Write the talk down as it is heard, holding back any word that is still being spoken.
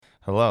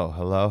Hello.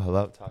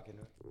 Talking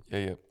to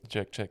Yeah.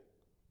 Check. Talking.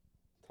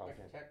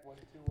 Check 1,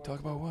 2, 1. Talk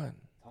about what?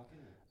 Talking.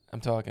 I'm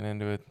talking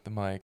into it, the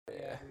mic.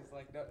 Yeah, he's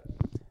like, no.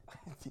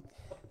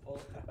 Pull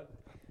it down.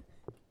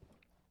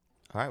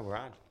 All right, we're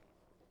on.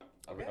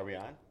 Okay. Are we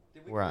on?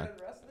 Did we We're get on. rid of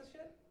the rest of this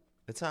shit?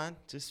 It's on.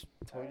 Just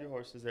hold your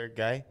horses there,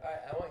 guy. All right,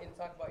 I want you to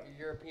talk about your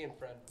European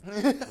friend.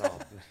 No.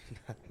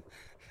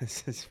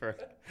 This is for.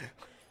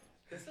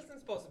 This isn't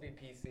supposed to be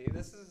PC.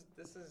 This is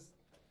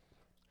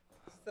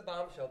the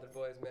bomb shelter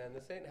boys, man.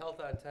 This ain't Health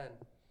on 10.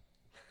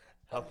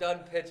 I'm done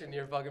pitching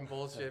your fucking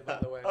bullshit, by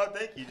the way. Oh,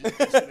 thank you. Just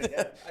pitched it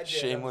again. I did,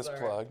 Shameless I'm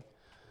sorry. plug.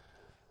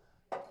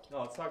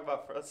 No, let's talk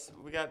about.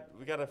 We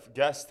got a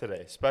guest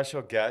today.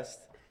 Special guest.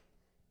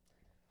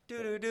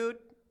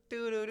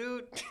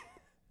 Doo-doo-doo.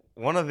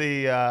 One of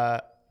the.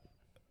 How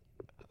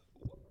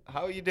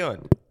are you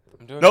doing?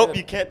 I'm doing Nope, good.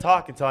 you can't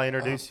talk until I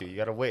introduce you. You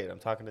gotta wait. I'm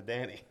talking to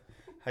Danny.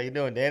 How you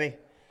doing, Danny?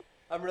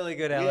 I'm really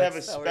good, We Alex. have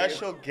a How are you?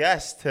 special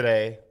guest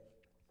today.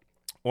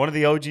 One of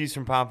the OGs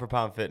from Pound for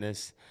Pound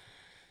Fitness.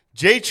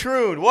 Jay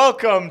Troon,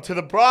 welcome to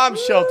the Bomb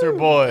Shelter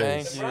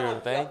Boys.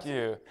 Thank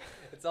you.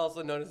 It's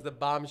also known as the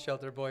bomb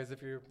shelter boys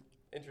if you're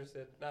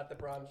interested, not the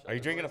bomb shelter. Are you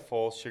drinking a boys.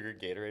 full sugar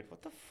Gatorade?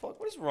 What the fuck?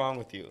 What is wrong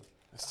with you?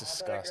 It's I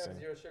thought I grabbed disgusting.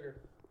 0 sugar.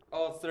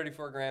 Oh, it's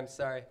 34 grams.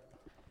 Sorry,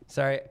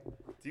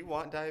 Do you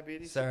want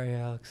diabetes?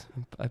 Alex.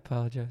 I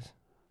apologize.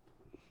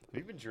 Have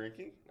you been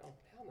drinking? No,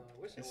 hell no.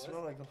 I wish You it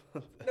smell was.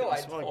 like No, you I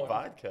smell like don't.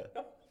 vodka.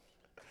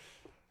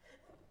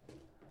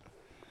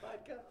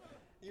 Vodka.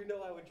 You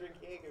know I would drink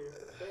Jaeger.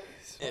 Yeah. Don't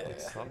say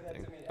that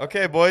Something. to me.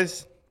 Okay,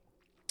 boys.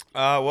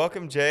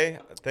 Welcome, Jay.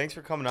 Thanks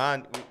for coming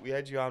on. We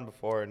had you on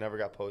before. It never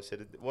got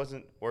posted. It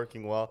wasn't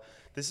working well.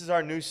 This is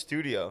our new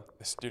studio.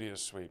 The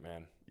studio's sweet,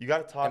 man. You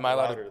got to talk Am I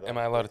allowed louder, to? though. Am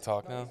I allowed to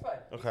talk No, now? he's fine.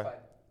 He's Okay. fine.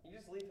 You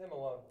just leave him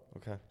alone.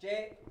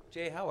 Okay.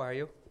 Jay, how are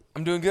you?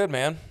 I'm doing good,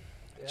 man.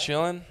 Yeah?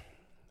 Chilling.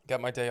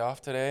 Got my day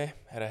off today.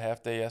 Had a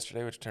half day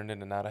yesterday, which turned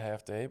into not a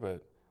half day,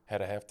 but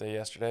had a half day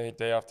yesterday.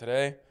 Day off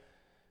today.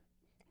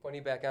 When are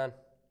you back on?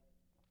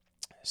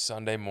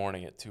 Sunday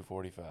morning at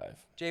 2:45.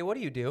 Jay, what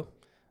do you do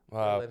for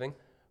a Uh, living?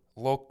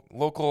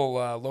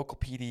 local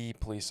PD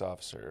police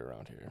officer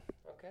around here.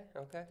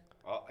 Okay.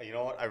 Oh, you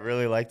know what I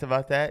really liked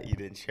about that? You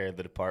didn't share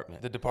the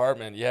department. The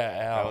department, yeah,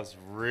 That Al. was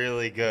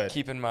really good.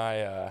 Keeping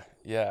my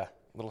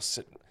little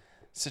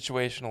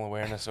situational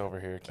awareness over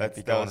here. Can't That's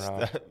be that going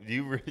was,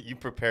 wrong. you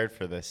prepared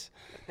for this.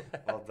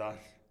 Well done.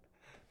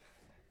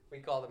 We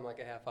called him like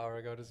a half hour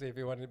ago to see if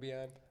he wanted to be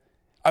on.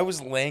 I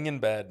was laying in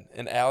bed,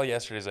 and Al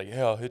yesterday was like,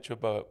 "Hey, I'll hit you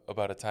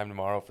about a time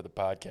tomorrow for the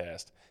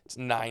podcast." It's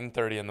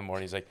 9:30 in the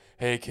morning. He's like,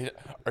 "Hey,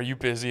 are you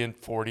busy in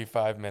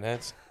 45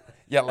 minutes?"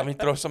 Yeah, let me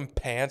throw some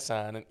pants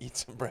on and eat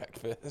some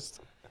breakfast.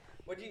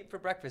 What did you eat for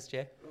breakfast,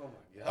 Jay? Oh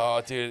my Oh,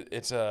 dude,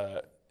 it's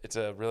a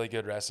really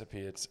good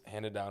recipe. It's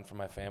handed down from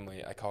my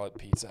family. I call it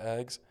pizza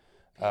eggs.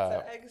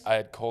 Pizza eggs? I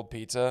had cold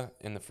pizza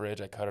in the fridge.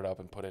 I cut it up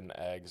and put it in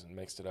eggs and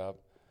mixed it up.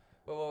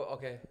 Whoa,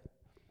 okay.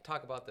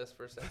 Talk about this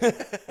for a second.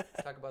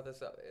 Talk about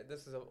this.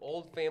 This is an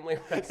old family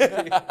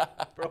recipe,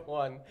 for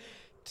one.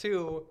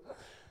 2,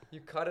 you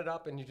cut it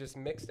up and you just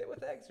mixed it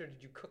with eggs, or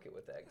did you cook it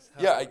with eggs?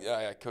 How-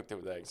 Yeah, I cooked it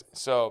with eggs.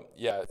 So,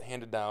 yeah,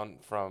 handed down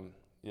from,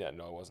 no,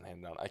 it wasn't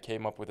handed down. I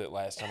came up with it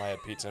last time I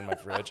had pizza in my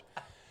fridge.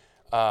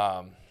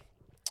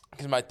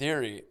 Because my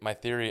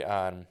theory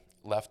on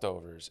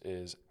leftovers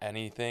is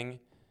anything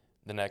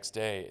the next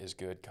day is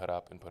good cut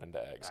up and put into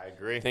eggs. I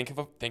agree. Think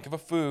of a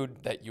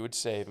food that you would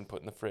save and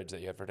put in the fridge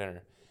that you had for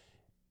dinner,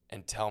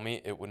 and tell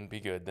me it wouldn't be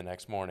good the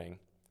next morning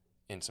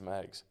in some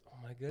eggs. Oh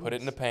my goodness. Put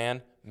it in a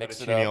pan,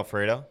 mix it Fettuccine up.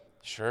 Alfredo.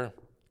 Sure,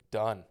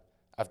 done.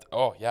 I've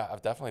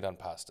definitely done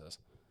pastas.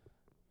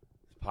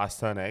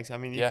 Pasta and eggs. I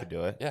mean, you Yeah. could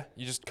do it. Yeah,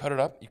 you just cut it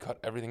up. You cut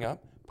everything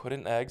up, put it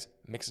in eggs,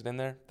 mix it in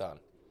there, done.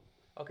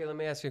 Okay, let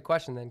me ask you a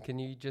question then. Can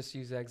you just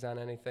use eggs on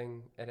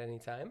anything at any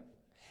time?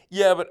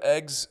 Yeah, but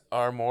eggs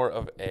are more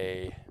of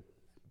a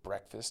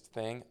breakfast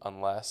thing,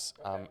 unless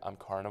Okay. I'm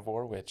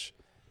carnivore, which,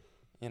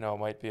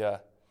 might be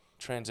a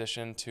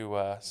transition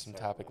to some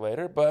topic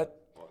later. But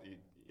Well,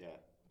 yeah.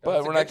 But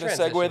That's a we're not good gonna segue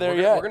transition. there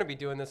We're yet. going to be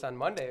doing this on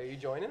Monday. Are you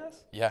joining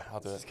us? yeah, I'll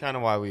do This is it. kind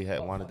of why we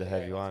Oh, wanted to fucking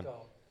have A, you let's on.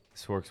 go.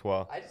 This works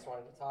well. I just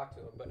wanted to talk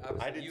to him, but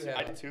obviously you I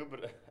have did too,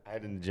 but I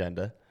had an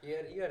agenda. you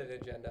had an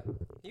agenda.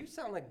 You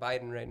sound like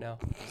Biden right now.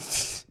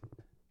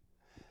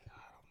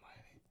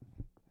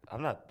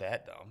 I'm not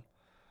that dumb.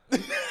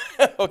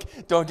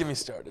 Okay, don't get me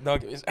started.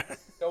 Don't get me started.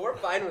 No, we're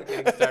fine with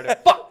getting started.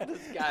 Fuck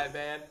this guy,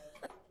 man.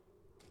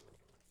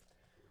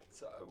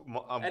 So,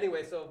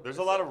 Anyway, so there's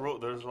a lot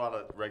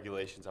of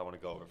regulations I want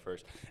to go over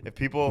first. If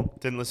people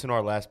didn't listen to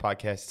our last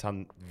podcast, it's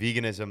on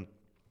veganism.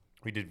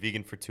 We did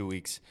vegan for 2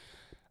 weeks.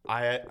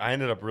 I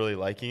ended up really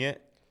liking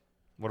it.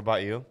 What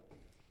about you?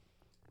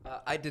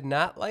 I did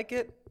not like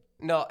it.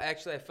 No,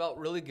 actually, I felt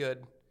really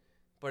good,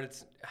 but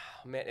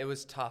it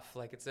was tough.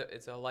 Like it's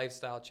a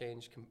lifestyle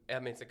change.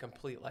 It's a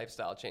complete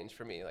lifestyle change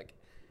for me. Like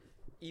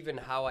even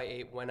how I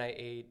ate, when I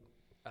ate.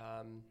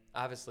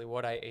 Obviously,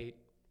 what I ate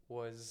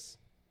was.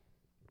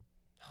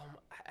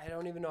 I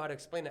don't even know how to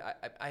explain it.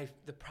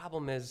 The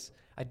problem is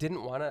I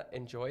didn't want to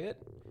enjoy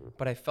it,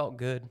 but I felt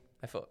good.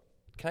 I felt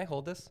Can I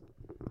hold this?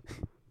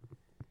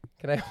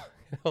 Can I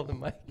hold the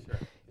mic? Sure.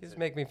 You just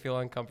make me feel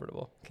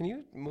uncomfortable. Can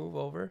you move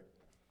over?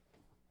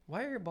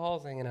 Why are your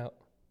balls hanging out?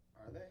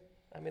 Are they?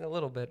 I mean, a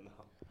little bit. No.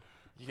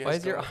 You Why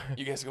is your going,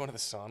 you guys going to the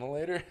sauna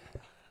later?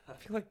 I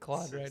feel like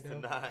Claude right 6 to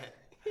now.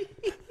 9.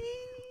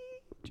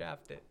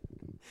 Chapped it.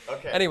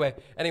 Okay. Anyway,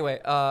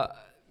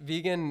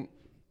 vegan.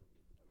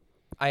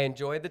 I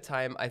enjoyed the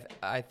time.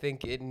 I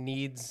think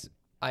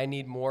I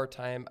need more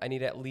time. I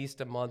need at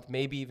least a month,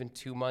 maybe even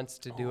 2 months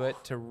to do it,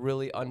 to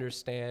really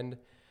understand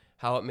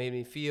how it made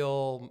me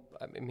feel.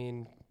 I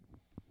mean,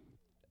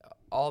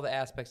 all the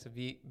aspects of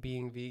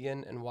being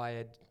vegan and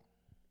why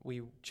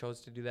we chose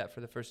to do that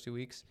for the first 2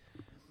 weeks.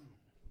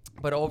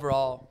 But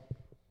overall,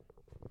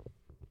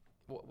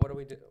 what do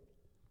we do?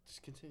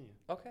 Just continue.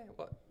 Okay,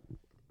 what?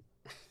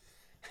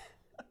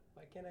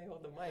 Why can't I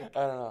hold the mic?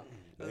 I don't know.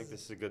 I think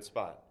this is a good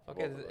spot.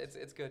 Okay,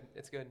 it's good.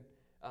 It's good.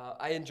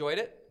 I enjoyed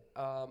it.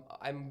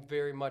 I'm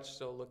very much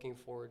so looking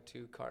forward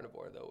to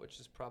carnivore though, which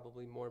is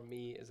probably more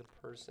me as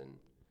a person.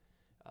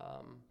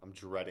 I'm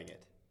dreading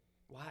it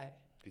Why?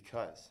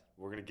 because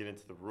we're gonna get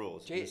into the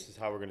rules. Jay- This is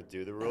how we're gonna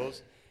do the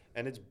rules,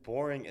 and it's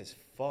boring as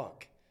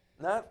fuck.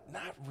 Not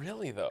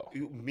really though.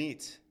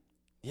 Meat.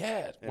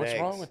 Yeah. And What's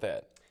wrong eggs. with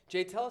that?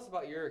 Jay, tell us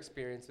about your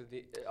experience with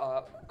the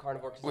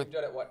carnivore. Because you've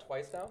done it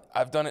twice now?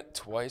 I've done it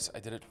twice.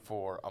 I did it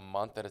for a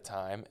month at a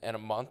time, and a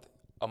month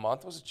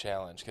was a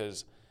challenge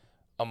because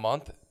a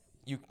month,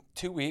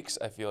 2 weeks,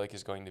 I feel like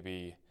is going to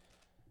be.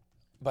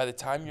 By the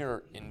time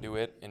you're into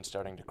it and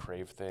starting to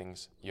crave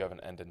things, you have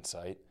an end in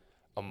sight.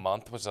 A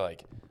month was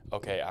like,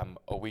 okay, I'm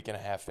a week and a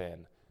half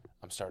in.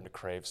 I'm starting to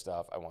crave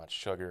stuff. I want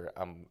sugar.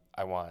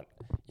 I want,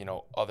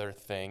 other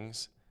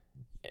things,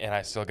 and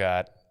I still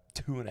got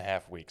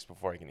 2.5 weeks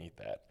before I can eat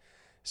that.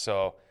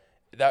 So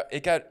that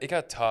it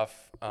got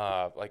tough,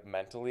 like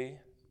mentally,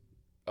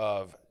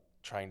 of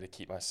trying to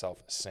keep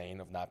myself sane,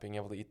 of not being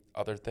able to eat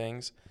other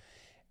things,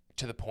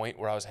 to the point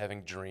where I was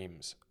having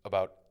dreams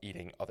about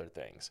eating other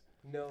things.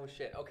 No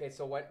shit. Okay,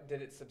 so what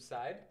did it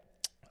subside?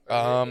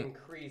 Or did it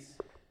increase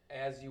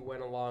as you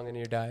went along in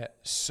your diet?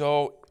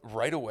 So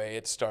right away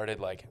it started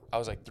like I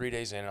was like 3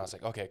 days in and I was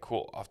like, okay,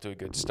 cool, off to a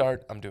good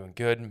start. I'm doing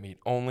good, meat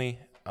only.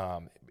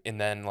 And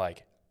then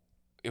like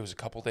it was a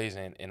couple days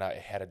in and I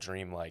had a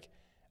dream like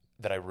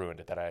that I ruined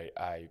it, that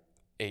I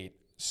ate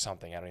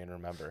something I don't even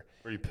remember.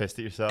 Were you pissed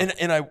at yourself?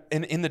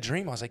 And in the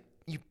dream I was like,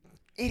 you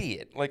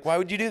idiot! Like why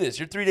would you do this?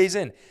 You're 3 days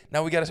in.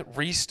 Now we got to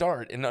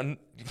restart, and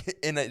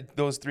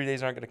those 3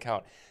 days aren't going to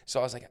count. So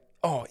I was like,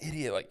 oh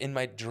idiot! Like in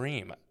my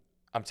dream,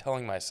 I'm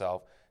telling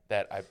myself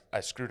that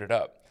I screwed it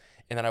up.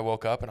 And then I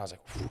woke up and I was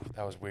like,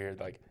 that was weird.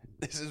 Like,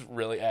 this is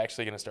really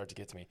actually going to start to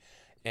get to me.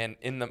 And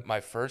in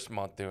my first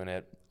month doing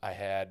it,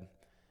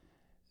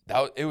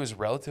 it was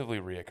relatively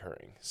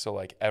reoccurring. So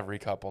like every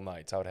couple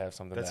nights I would have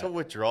something. That's a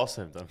withdrawal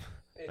symptom.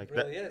 It Like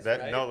really that, is, that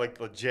right? No, like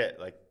legit.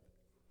 Like,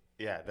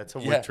 yeah, that's a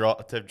Yeah. withdrawal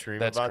to dream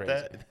That's about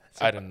crazy. that.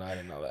 I didn't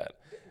know that.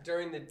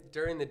 During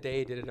the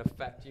day, did it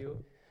affect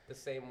you the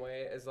same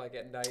way as like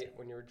at night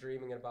when you were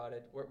dreaming about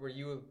it? Were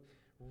you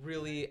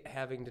really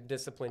having to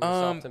discipline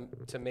yourself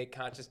to make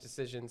conscious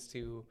decisions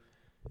to?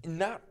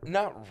 Not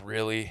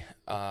really.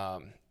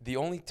 The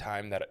only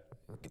time that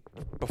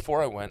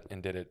before I went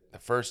and did it the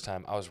first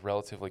time, I was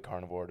relatively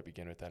carnivore to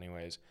begin with,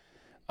 anyways.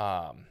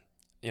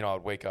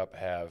 I'd wake up,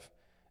 have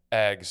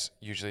eggs,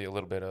 usually a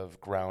little bit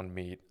of ground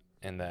meat,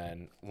 and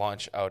then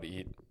lunch I would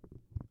eat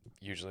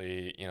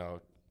usually,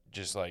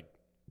 just like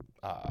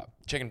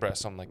chicken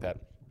breast, something like that.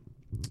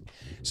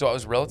 So I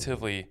was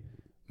relatively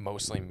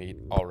mostly meat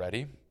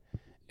already.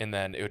 And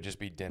then it would just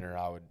be dinner.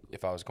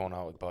 If I was going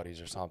out with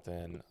buddies or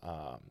something,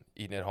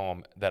 eating at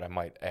home, that I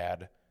might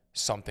add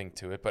something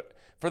to it. But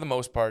for the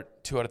most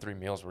part, 2 out of 3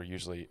 meals were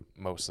usually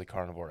mostly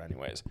carnivore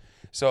anyways.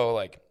 So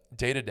like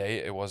day to day,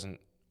 it wasn't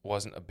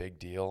a big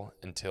deal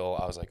until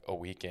I was like a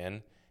week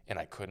in and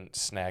I couldn't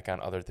snack on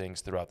other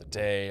things throughout the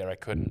day, or I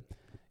couldn't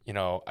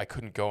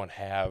go and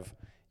have,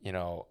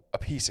 a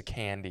piece of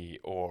candy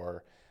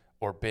or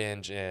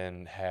binge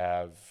and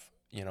have,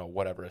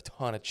 whatever, a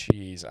ton of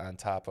cheese on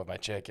top of my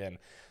chicken,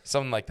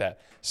 something like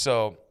that.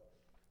 So,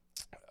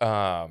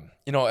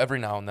 every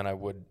now and then I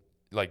would,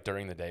 like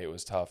during the day it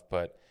was tough,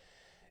 but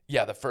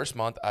yeah, the first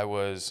month I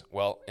was,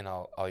 and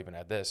I'll even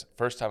add this.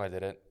 First time I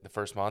did it, the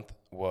first month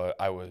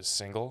I was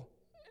single,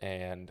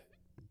 and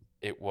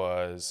it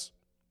was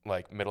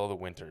like middle of the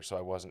winter, so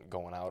I wasn't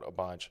going out a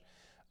bunch.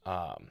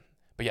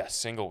 But yeah,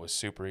 single was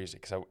super easy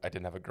because I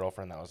didn't have a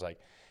girlfriend that was like,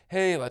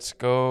 hey, let's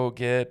go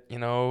get,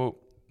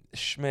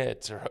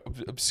 Schmitz or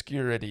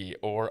Obscurity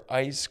or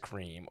ice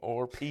cream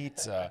or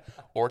pizza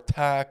or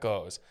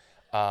tacos.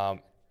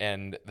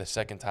 And the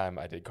second time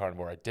I did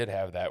carnivore, I did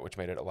have that, which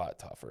made it a lot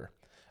tougher.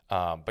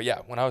 But yeah,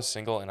 when I was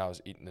single and I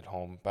was eating at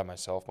home by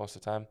myself most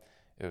of the time,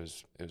 it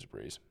was a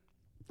breeze.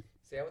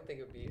 See, I would think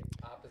it would be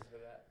opposite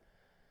of that.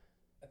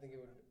 I think it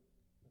would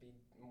be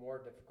more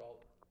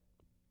difficult.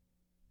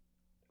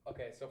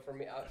 Okay, so for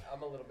me,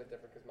 I'm a little bit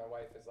different because my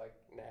wife is like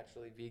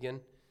naturally vegan.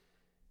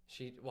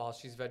 She's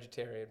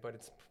vegetarian, but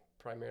it's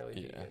primarily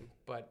vegan.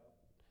 But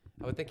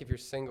I would think if you're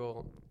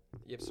single,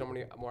 You have so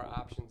many more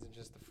options and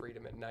just the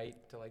freedom at night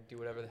to like do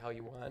whatever the hell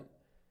you want.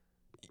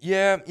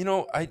 Yeah,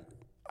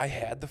 I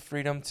had the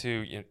freedom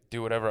to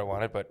do whatever I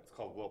wanted, but It's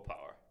called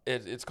willpower.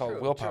 it's called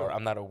True, willpower. true.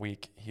 I'm not a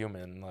weak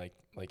human like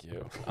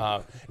you.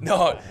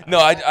 No,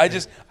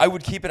 I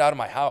would keep it out of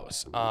my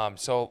house.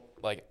 So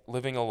like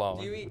living alone,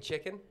 Do you eat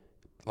chicken?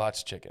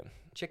 lots of chicken.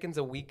 Chicken's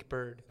a weak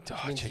bird. Oh,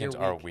 Means chickens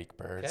you're are weak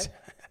birds. Okay?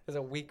 There's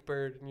a weak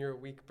bird and you're a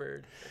weak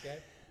bird. Okay.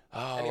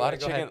 Oh, Anyway, a lot of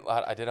go chicken.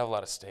 ahead. I did have a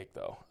lot of steak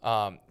though.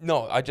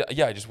 No, I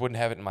just wouldn't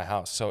have it in my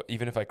house. So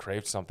even if I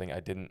craved something,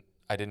 I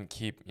didn't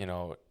keep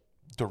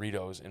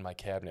Doritos in my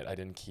cabinet. I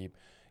didn't keep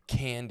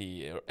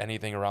candy or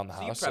anything around the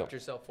So you house. prepped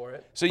yourself for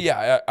it. So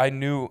yeah, I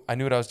knew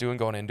what I was doing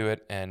going into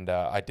it, and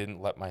I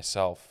didn't let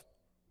myself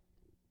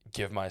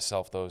give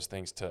myself those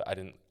things to. I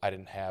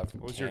didn't have.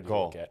 What was your candy to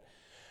look goal? at.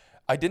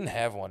 I didn't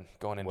have one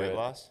going into Weight it.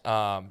 loss?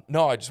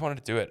 No, I just wanted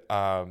to do it.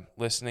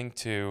 Listening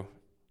to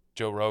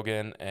Joe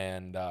Rogan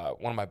and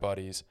one of my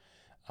buddies,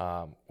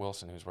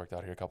 Wilson, who's worked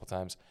out here a couple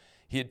times,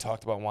 he had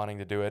talked about wanting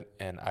to do it,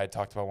 and I had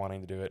talked about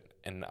wanting to do it,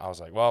 and I was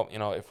like, well,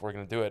 if we're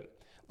gonna do it,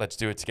 let's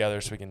do it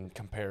together so we can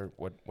compare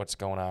what's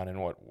going on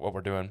and what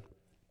we're doing.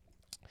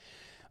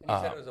 And you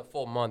said it was a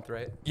full month,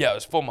 right? Yeah, it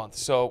was a full month,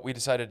 so we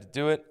decided to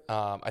do it.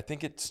 I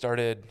think it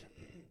started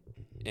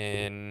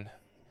in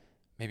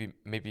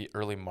maybe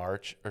early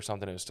March or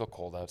something. It was still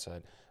cold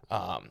outside.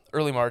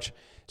 Early March.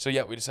 So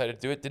yeah, we decided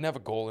to do it. Didn't have a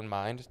goal in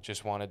mind.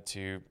 Just wanted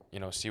to,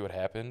 see what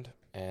happened,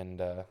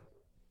 and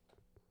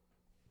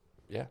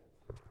yeah,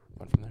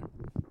 went from there.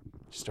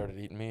 Just started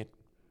eating meat.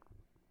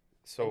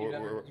 So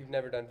And you've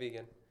never done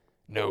vegan.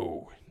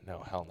 No,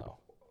 hell no.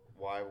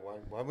 why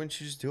wouldn't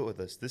you just do it with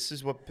us? This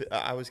is what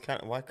I was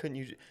kind of. Why couldn't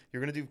you?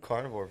 You're gonna do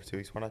carnivore for 2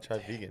 weeks. Why not try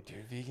vegan?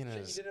 Dude, vegan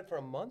Shit, is you did it for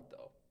a month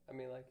though. I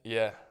mean, like.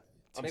 yeah.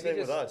 I'm maybe saying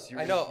with just- us.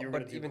 I know, you were but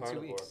gonna do even 2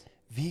 carnivore. weeks.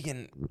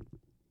 Vegan.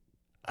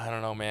 I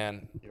don't know,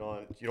 man. You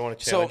don't want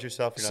to challenge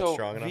yourself. You're not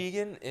strong enough.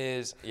 Vegan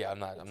is I'm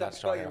not Talk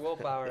strong about your enough.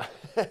 willpower.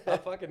 I'm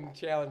fucking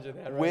challenging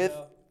that right with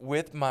now.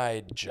 with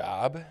my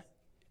job,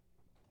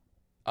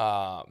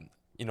 I'm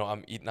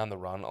eating on the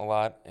run a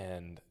lot,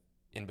 and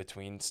in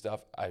between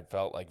stuff, I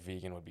felt like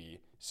vegan would be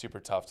super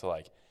tough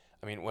to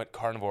with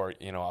carnivore,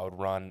 I would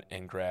run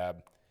and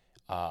grab,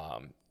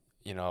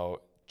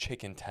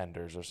 chicken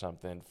tenders or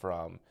something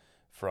from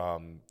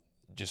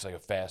just like a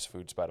fast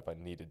food spot if I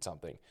needed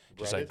something,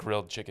 just like Breaded?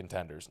 grilled chicken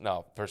tenders.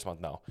 No, first month,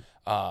 no.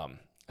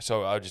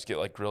 So I would just get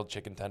like grilled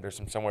chicken tenders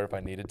from somewhere if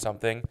I needed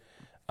something,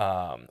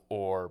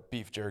 or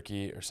beef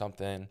jerky or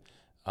something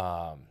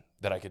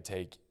that I could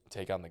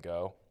take on the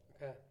go.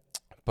 Okay.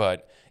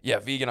 But yeah,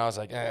 vegan. I was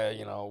like,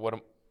 what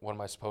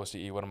am I supposed to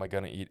eat? What am I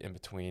gonna eat in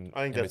between?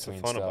 I think in that's the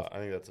between fun stuff? about. I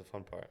think that's the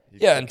fun part.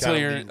 Yeah, You until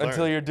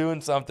learn. you're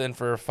doing something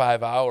for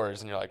 5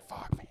 hours and you're like,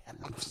 fuck, man,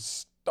 I'm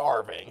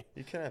starving.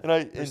 You can have.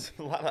 and There's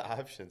a lot of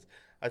options.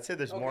 I'd say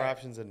there's more Okay.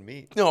 options than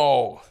meat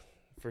No.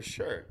 for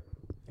sure.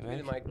 I need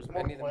the mic. There's I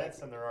more need the mic. plants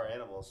than there are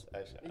animals.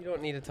 Actually, You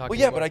don't need to talk. Well,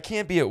 yeah, anymore. but I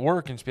can't be at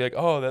work and just be like,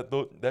 oh,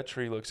 that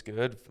tree looks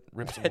good.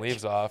 Rip some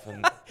leaves off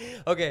and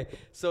Okay,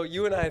 so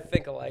you and I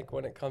think alike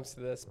when it comes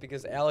to this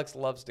because Alex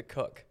loves to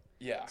cook.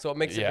 yeah. So it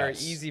makes it very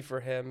Yes. easy for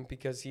him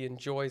because he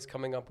enjoys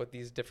coming up with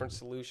these different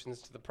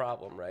solutions to the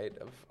problem, right,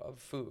 of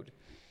food.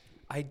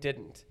 I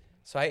didn't.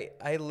 So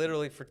I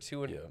literally for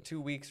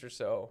 2 weeks or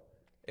so,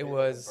 it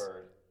was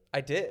I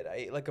did. I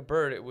ate like a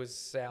bird. It was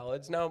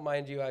salads. Now,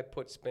 mind you, I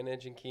put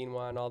spinach and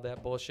quinoa and all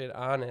that bullshit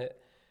on it.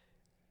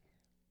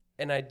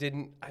 And I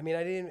didn't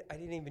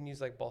even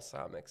use like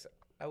balsamics.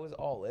 I was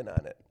all in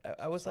on it.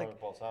 I was like,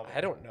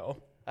 I don't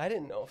know. I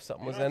didn't know if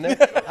something was in there.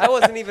 I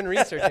wasn't even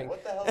researching.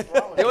 What the hell's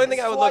wrong with The only you? thing This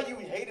I is would why look- you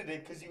hated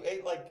it because you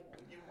ate like.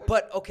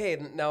 But okay,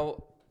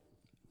 now,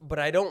 but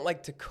I don't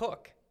like to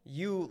cook.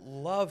 You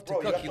love to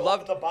cook. You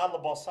love. the bottle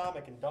of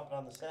balsamic and dump it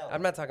on the salad.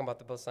 I'm not talking about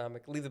the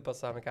balsamic. Leave the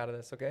balsamic out of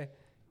this, okay?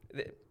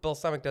 The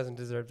balsamic doesn't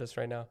deserve this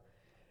right now.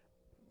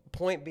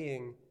 Point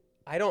being,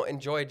 I don't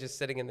enjoy just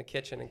sitting in the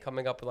kitchen and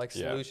coming up with like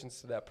Yeah.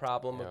 solutions to that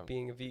problem Yeah. of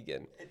being a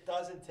vegan. It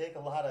doesn't take a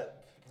lot of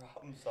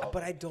problem solving.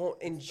 But I don't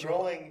enjoy.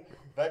 throwing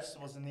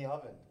vegetables in the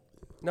oven.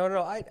 No.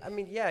 I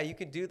mean, yeah, you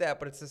could do that,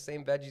 but it's the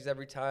same veggies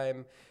every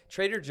time.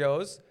 Trader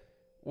Joe's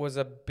was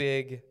a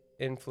big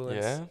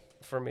influence Yeah?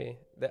 for me.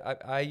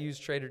 I use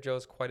Trader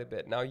Joe's quite a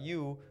bit. Now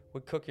you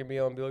would cook your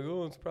meal and be like,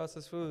 "Oh, it's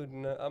processed food,"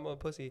 and I'm a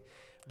pussy.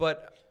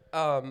 But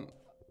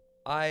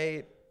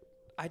I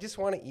just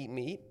want to eat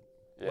meat.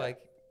 Yeah.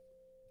 Like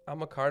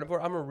I'm a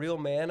carnivore. I'm a real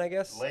man, I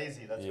guess.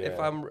 Lazy. That's Yeah.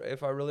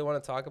 If I really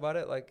want to talk about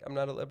it, like I'm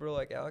not a liberal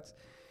like Alex.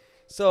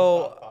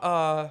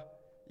 So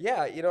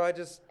yeah,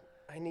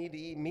 I need to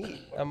eat meat.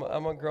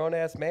 I'm a grown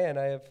ass man.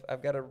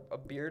 I've got a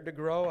beard to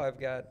grow. I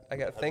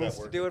got things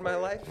to do in my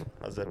life.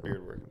 How's that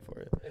beard working for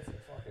you?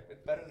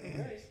 It's better than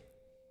yours.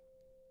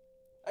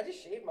 I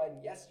just shaved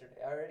mine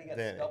yesterday. I already got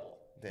Danny. stubble.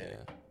 Danny.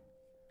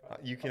 Yeah.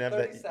 You can I'm have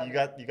that.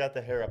 37. You got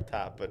the hair up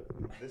top, but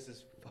this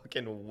is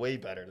fucking way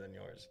better than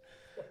yours.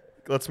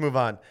 Let's move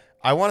on.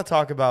 I want to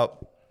talk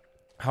about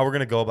how we're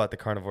gonna go about the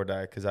carnivore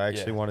diet because I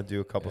actually Yeah. want to do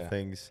a couple Yeah.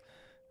 things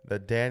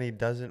that Danny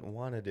doesn't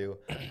want to do.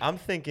 I'm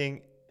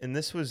thinking, and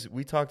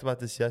we talked about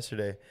this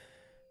yesterday.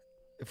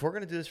 if we're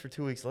gonna do this for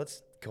 2 weeks,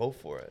 let's go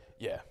for it.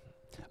 Yeah.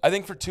 I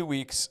think for 2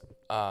 weeks,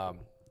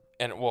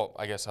 and well,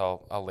 I guess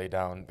I'll lay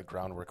down the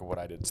groundwork of what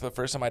I did. So the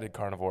first time I did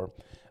carnivore,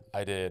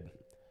 I did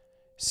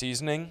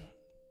seasoning,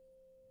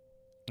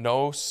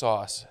 no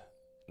sauce,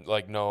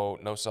 like no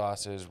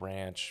sauces,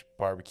 ranch,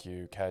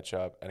 barbecue,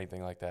 ketchup,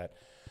 anything like that.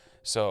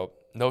 So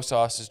no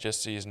sauces,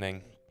 just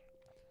seasoning.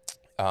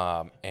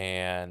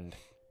 And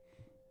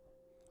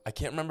I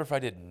can't remember if I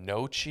did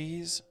no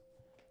cheese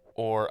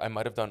or I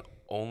might have done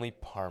only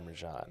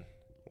Parmesan.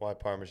 Why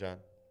Parmesan?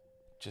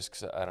 Just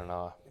 'cause I don't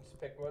know. Just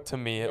pick one. To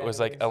me, Yeah, it was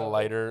like a something.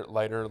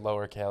 lighter,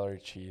 lower calorie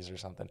cheese or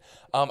something.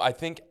 I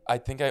think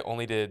I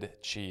only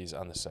did cheese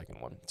on the second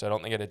one, so I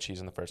don't think I did cheese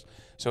on the first.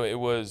 So it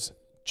was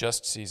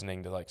just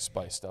seasoning to like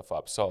spice stuff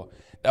up. So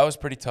that was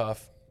pretty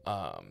tough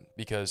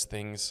because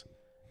things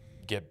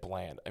get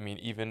bland. I mean,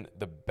 even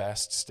the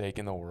best steak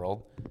in the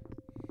world,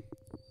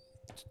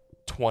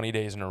 20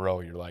 days in a row,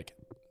 you're like,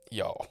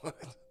 yo,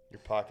 Your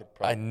pocket.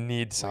 I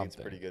need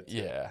something. pretty good, too.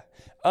 Yeah.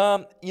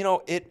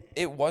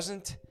 It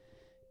wasn't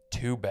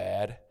too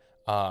bad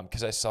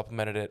because I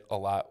supplemented it a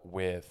lot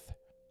with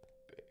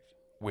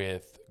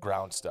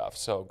ground stuff.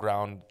 So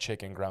ground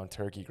chicken, ground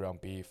turkey,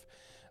 ground beef.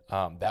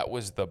 That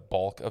was the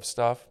bulk of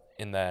stuff.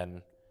 And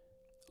then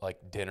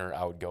like dinner,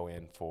 I would go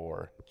in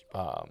for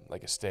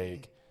like a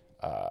steak,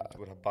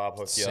 Would Bob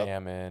hook you up?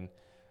 salmon.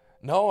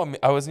 No,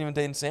 I wasn't even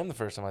dating Sam the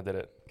first time I did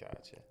it.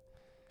 Gotcha.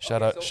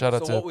 Shout Okay, out so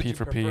what to would P you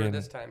for P. prefer And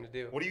this time to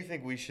do? What do you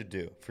think we should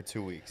do for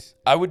 2 weeks?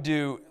 I would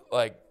do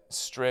like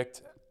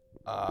strict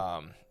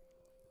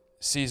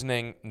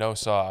seasoning, no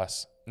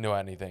sauce, no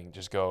anything.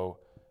 Just go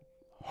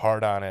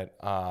hard on it.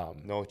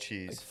 No Like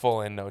cheese.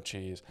 full in, no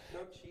cheese. No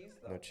cheese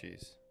though. No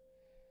cheese.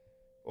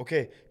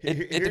 Okay.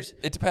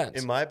 It depends.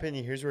 In my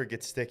opinion, here's where it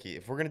gets sticky.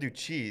 If we're gonna do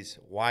cheese,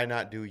 why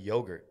not do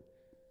yogurt?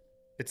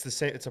 It's the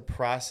same. It's a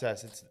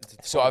process. It's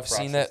a So total I've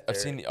seen that. processed I've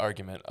seen dairy. the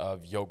argument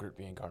of yogurt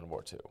being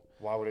carnivore too.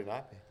 Why would it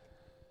not be?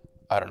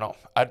 I don't know.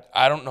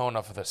 I don't know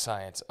enough of the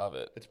science of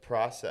it. It's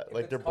processed. If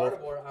Like it's they're both.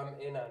 carnivore, I'm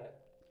in on it.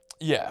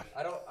 Yeah.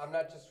 I'm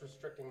not just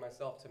restricting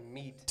myself to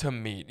meat. To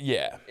meat.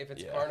 Yeah. If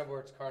it's yeah. carnivore,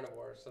 it's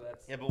carnivore. So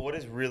that's Yeah, but what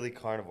is really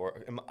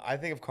carnivore? I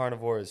think of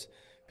carnivore as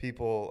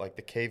people like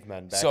the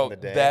cavemen back So in the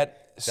day. that-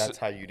 That's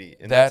how you'd eat,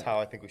 and that- that's how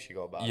I think we should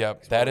go about it. Yep,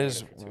 'cause that we're is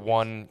doing it for 2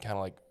 one kind of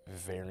like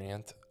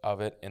variant of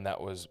it, and that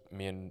was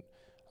me and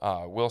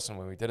Wilson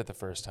when we did it the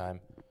first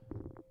time.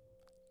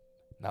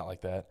 Not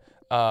like that.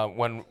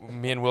 When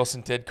me and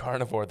Wilson did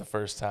carnivore the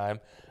first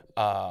time,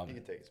 weeks. You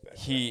can take us back.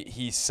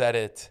 he said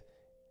it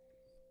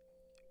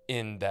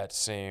in that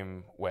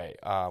same way.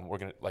 We're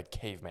gonna like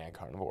caveman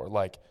carnivore,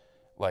 like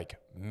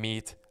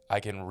meat. I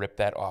can rip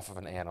that off of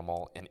an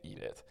animal and eat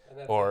it, And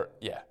that's or it.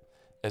 yeah,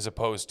 as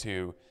opposed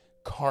to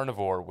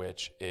carnivore,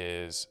 which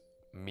is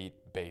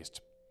meat-based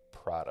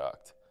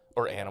product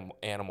or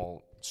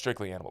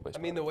strictly animal-based.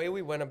 I mean, the way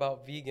we went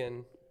about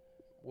vegan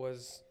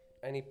was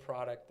any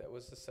product that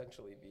was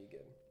essentially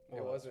vegan.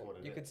 Well, It that's wasn't. what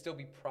it You is. could still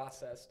be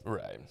processed.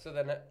 Right. So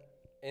then,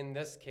 in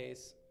this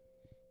case,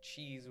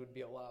 cheese would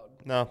be allowed.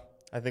 No,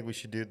 I think we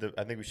should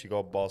I think we should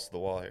go balls to the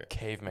wall here.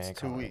 Caveman It's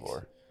 2 weeks.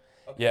 carnivore.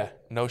 Okay. Yeah,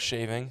 no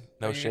shaving, Are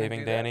no you gonna shaving,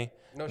 do that? Danny.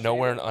 No No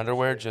wearing shaving?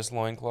 underwear, just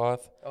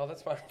loincloth. Oh,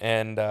 that's fine.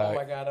 And Oh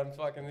my God, I'm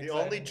fucking The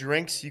excited. only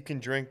drinks you can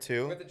drink We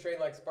too. have to train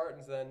like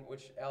Spartans then,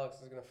 which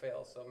Alex is gonna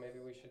fail. So maybe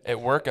we should. at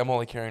work, I'm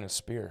only carrying a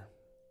spear.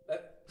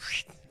 That,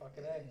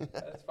 fucking A.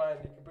 That's fine.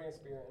 You can bring a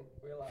spear in.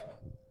 We allow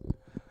it.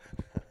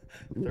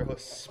 Throw a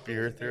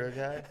spear through a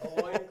guy.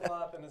 A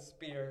loincloth and a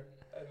spear,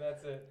 and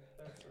that's it.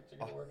 That's what you're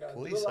gonna work on. Do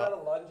police a lot op-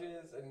 of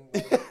lunges and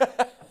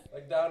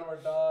like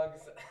downward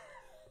dogs.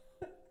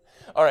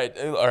 All right.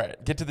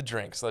 Get to the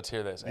drinks. Let's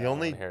hear this. The Alan, I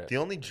only wanna hear it. the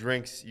only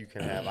drinks you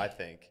can have, I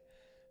think,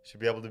 should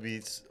be able to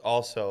be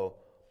also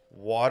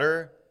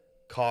water,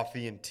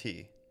 coffee, and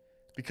tea.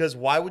 Because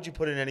why would you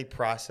put in any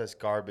processed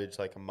garbage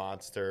like a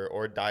Monster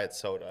or a diet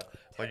soda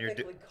when you're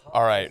Technically, coffee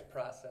All right. is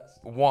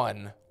processed.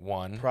 One.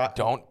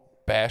 Don't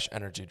bash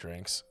energy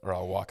drinks, or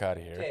I'll walk out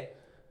of here. Okay,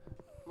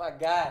 my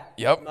God.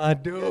 Yep. My you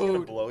guys gonna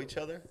dude. blow each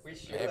other? We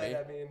should. Maybe.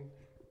 I mean,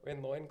 we're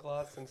in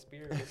loincloths and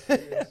spears.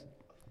 spears.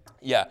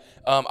 Yeah.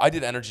 I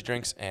did energy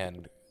drinks,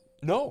 and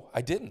no,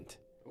 I didn't.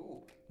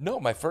 Ooh, No,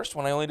 my first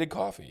one I only did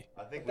coffee.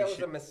 I think That we was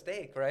a should.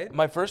 mistake, right?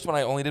 My first one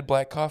I only did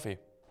black coffee.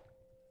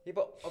 Yeah,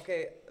 but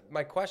okay.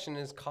 My question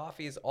is,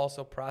 coffee is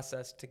also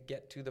processed to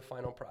get to the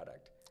final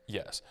product.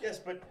 Yes. Yes,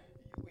 but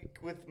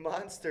with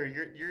Monster,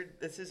 you're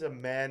this is a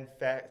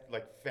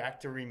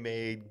factory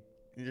made.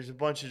 There's a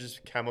bunch of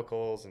just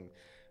chemicals and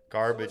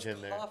garbage So is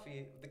in there.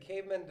 coffee. The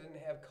cavemen didn't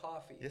have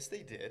coffee. Yes,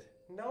 they did.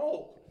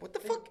 No. What the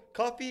fuck?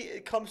 Coffee,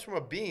 it comes from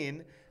a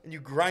bean, and you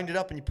grind it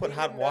up and you put They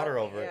hot did water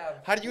not over it.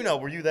 have- How do you know?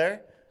 Were you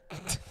there?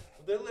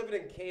 They're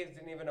living in caves,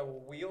 didn't even have a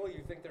wheel.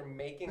 You think they're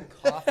making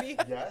coffee?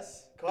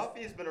 Yes.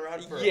 Coffee has been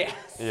around for. Yes.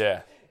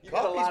 Yeah. You got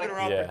a Coffee's lot been of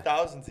around Yeah. for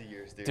thousands of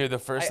years, dude. Dude, the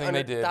first thing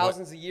they did.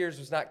 thousands of years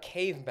was not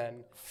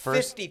cavemen.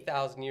 First-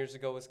 50,000 years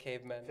ago was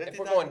cavemen. If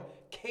we're 50,000 going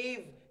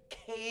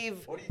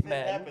cavemen. What do you think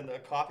happened? A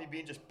coffee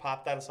bean just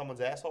popped out of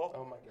someone's asshole?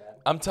 Oh my god.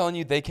 I'm telling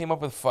you, they came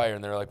up with fire,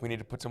 and they're like, we need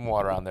to put some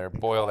water on there,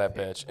 boil that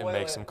bitch, and Boil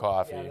make it. some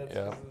coffee. Yeah,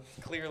 that's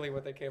clearly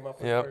what they came up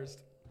with Yep.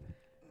 first.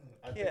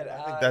 I Get think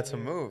outta that's a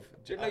here. move.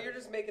 No, you're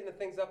just making the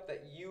things up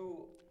that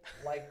you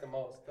like the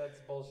most. That's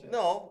bullshit.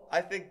 No,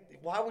 I think,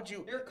 why would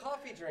you? You're a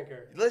coffee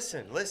drinker.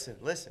 Listen.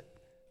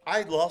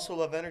 I also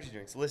love energy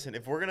drinks. Listen,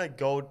 if we're gonna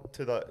go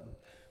to the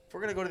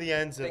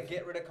ends of Then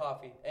get rid of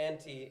coffee and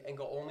tea and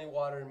go only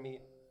water and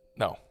meat.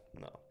 No,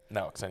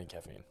 no, because I need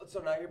caffeine. So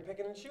now you're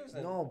picking and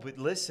choosing. no, but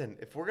listen,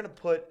 if we're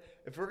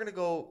gonna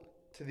go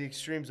to the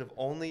extremes of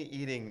only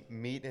eating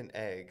meat and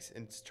eggs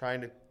and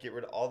trying to get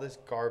rid of all this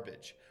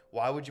garbage,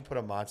 why would you put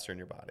a Monster in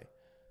your body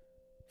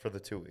for the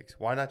 2 weeks?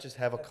 Why not just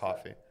have a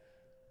coffee?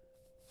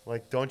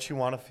 Like, don't you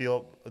want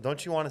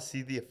to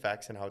see the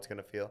effects and how it's going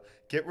to feel?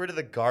 Get rid of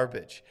the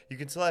garbage. You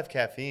can still have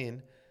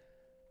caffeine.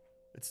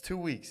 It's 2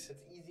 weeks.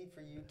 It's easy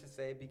for you to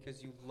say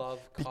because you love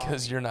coffee.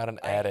 Because you're not an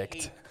I addict.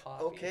 hate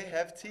coffee. Okay,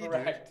 have tea, dude.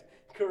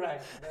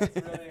 Correct. That's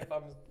really if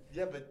I'm.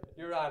 Yeah, but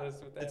You're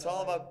honest with that. it's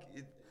all about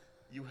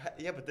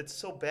yeah, but that's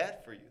so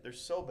bad for you. They're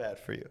so bad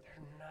for you.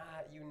 They're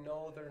not. You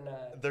know they're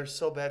not. They're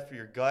so bad for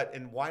your gut,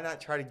 and why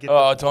not try to get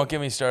Oh, don't get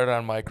me started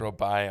on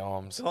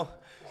microbiomes.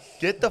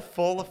 get the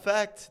full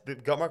effect? The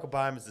gut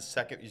microbiome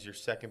is your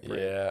second brain.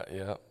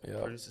 Yeah.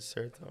 Produces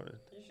serotonin.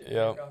 You should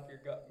Yep. take off your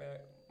gut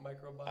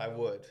microbiome. I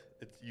would.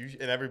 It's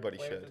usually, and everybody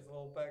Play with should. this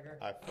little beggar.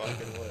 I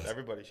fucking would.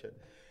 Everybody should.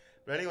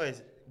 But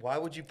anyways, why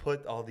would you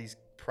put all these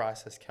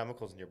processed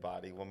chemicals in your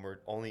body when we're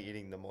only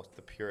eating the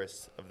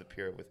purest of the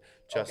pure with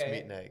just Okay.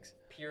 meat and eggs?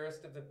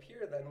 Purest of the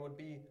pure then would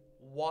be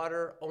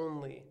water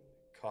only.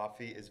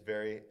 Coffee is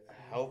very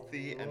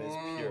healthy and is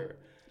pure,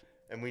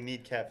 and we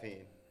need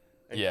caffeine.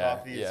 And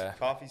Yeah,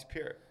 coffee's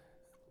pure.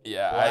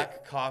 Yeah,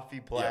 Black coffee,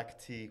 black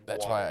tea.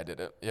 that's water. why I did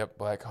it. Yep,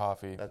 black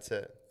coffee. That's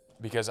it.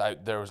 Because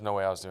there was no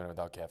way I was doing it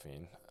without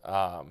caffeine.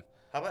 How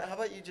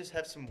about you just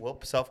have some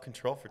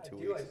self-control for 2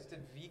 I do. I weeks? just did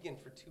vegan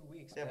for 2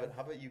 weeks. Yeah, man. but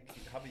how about you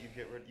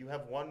get rid? You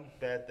have one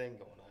bad thing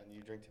going on.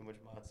 You drink too much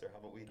Monster. How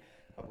about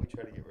we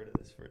try to get rid of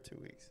this for 2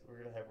 weeks? We're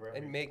gonna have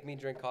And make me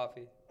drink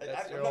coffee.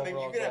 That's your I'm not making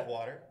overall you can have goal.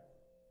 water.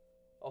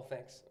 Oh,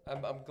 thanks.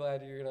 I'm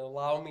glad you're gonna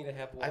allow me to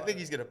have water. I think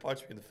he's gonna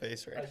punch me in the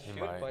face right I now. should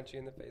might. punch you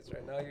in the face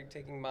right now. You're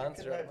taking You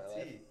Monster can out of my have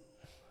life. tea.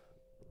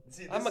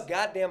 See, I'm a this-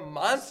 goddamn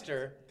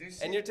monster, Do you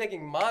see- and you're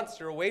taking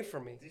Monster away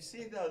from me. Do you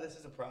see how this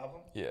is a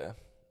problem? Yeah.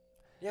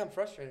 Yeah, I'm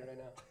frustrated right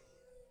now.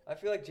 I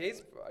feel like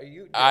Jay's. Are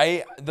you?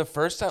 The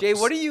first time. Jay,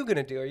 what are you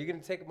gonna do? Are you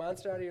gonna take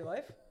Monster out of your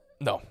life?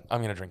 No,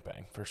 I'm gonna drink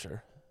Bang for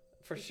sure.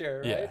 For sure,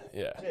 right?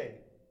 Yeah. Jay,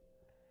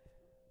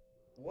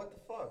 what the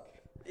fuck?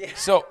 Yeah.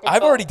 So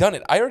I've already done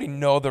it. I already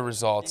know the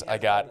results You I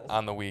have got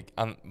done this.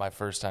 on my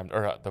first time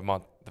or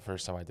the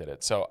first time I did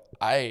it. So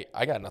I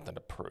got nothing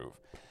to prove.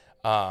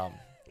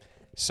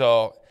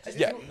 So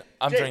yeah,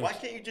 I'm Jay, drinking. why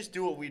can't you just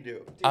do what we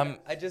do? Dude,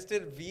 I just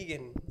did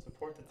vegan.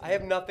 Support the team. I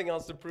have nothing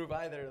else to prove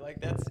either. Like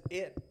that's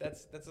it.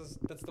 That's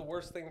the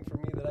worst thing for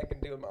me that I can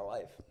do in my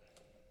life.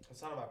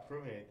 It's not about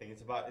proving anything.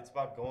 It's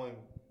about going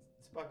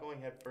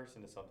head first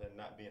into something, and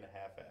not being a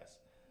half-ass.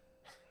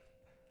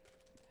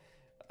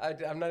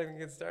 I'm not even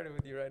getting started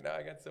with you right now.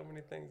 I got so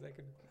many things I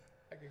could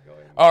go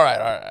in. All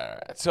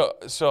right.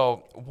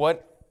 So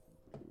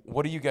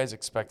what are you guys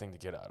expecting to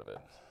get out of it?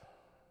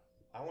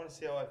 I want to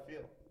see how I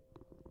feel.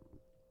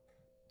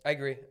 I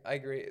agree.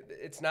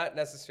 It's not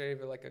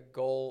necessarily like a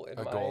goal in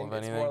A mind. goal of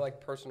It's more anything? like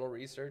personal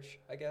research,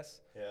 I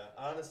guess. Yeah,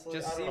 honestly,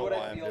 Just I don't see know what why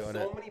I I'm feel. doing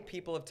So it. many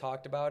people have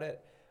talked about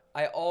it.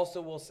 I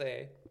also will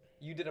say,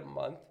 you did a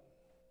month.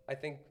 I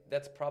think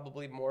that's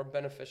probably more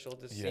beneficial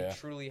to see Yeah.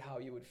 truly how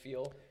you would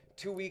feel.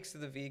 2 weeks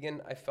of the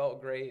vegan, I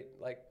felt great.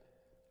 Like,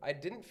 I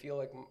didn't feel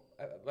like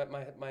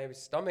my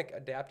stomach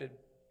adapted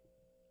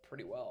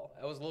pretty well.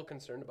 I was a little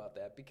concerned about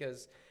that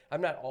because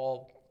I'm not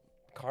all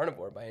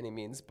carnivore by any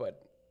means,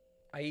 but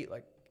I eat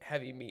like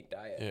heavy meat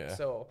diet. Yeah.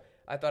 So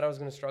I thought I was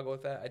going to struggle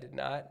with that. I did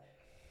not.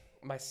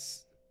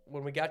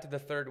 When we got to the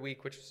third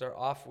week, which was our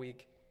off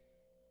week,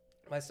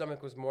 my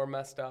stomach was more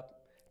messed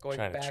up going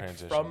Trying to back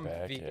transition from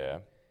back, vegan. yeah.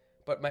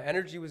 But my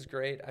energy was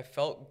great. I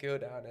felt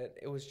good on it.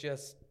 It was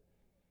just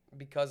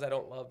because I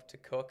don't love to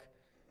cook,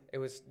 it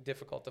was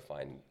difficult to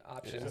find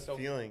options. There's a So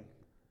feeling.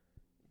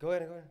 go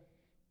ahead.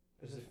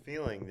 There's a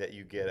feeling that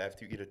you get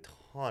after you eat a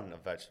ton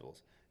of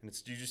vegetables, and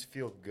you just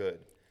feel good.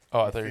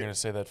 Oh, I thought you were gonna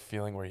say that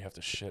feeling where you have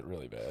to shit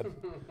really bad.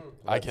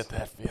 I get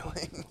that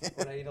feeling.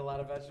 When I eat a lot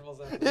of vegetables,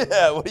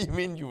 Yeah, what do you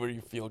mean where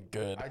you feel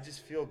good? I just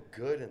feel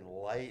good and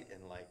light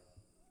and like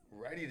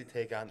ready to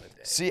take on the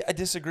day. See, I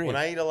disagree. When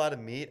I eat a lot of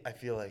meat, I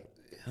feel like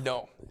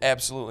No,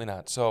 absolutely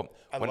not. So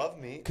I love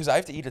meat. because I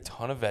have to eat a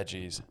ton of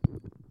veggies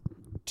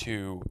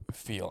to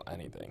feel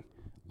anything,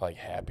 like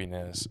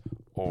happiness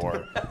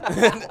or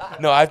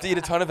no. I have to eat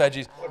a ton of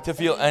veggies to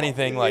feel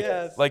anything, like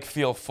Yes. like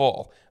feel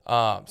full.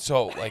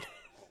 So like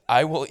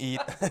I will eat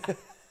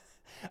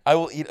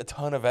a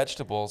ton of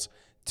vegetables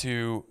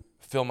to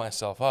fill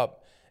myself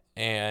up,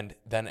 and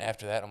then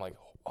after that I'm like,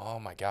 oh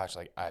my gosh,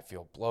 like I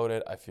feel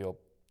bloated. I feel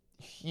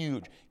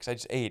huge because I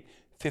just ate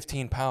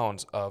 15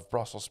 pounds of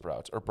Brussels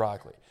sprouts or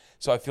broccoli.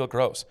 So I feel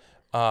gross.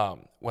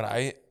 When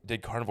I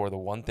did carnivore, the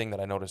one thing that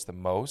I noticed the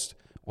most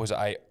was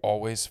I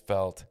always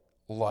felt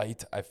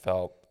light. I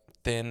felt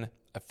thin.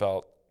 I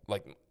felt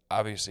like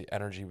obviously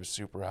energy was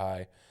super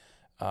high.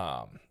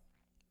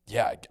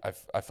 Yeah,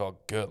 I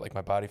felt good. Like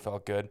my body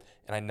felt good,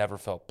 and I never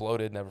felt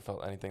bloated, never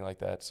felt anything like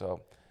that.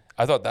 So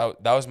I thought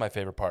that was my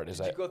favorite part. Did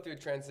you go through a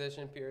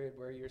transition period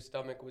where your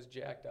stomach was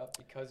jacked up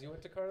because you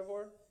went to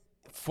carnivore?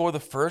 For the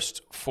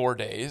first 4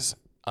 days,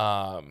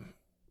 4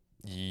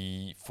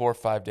 or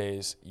 5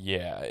 days,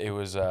 yeah, it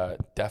was a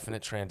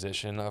definite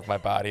transition of my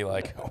body.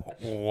 Like,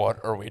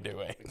 what are we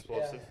doing?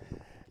 Explosive.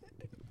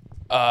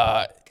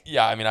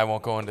 Yeah, I mean, I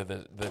won't go into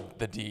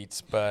the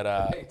deets, but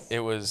Nice. it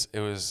was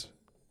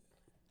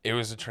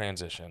a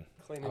transition.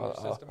 Cleaning your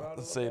system out.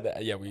 Let's say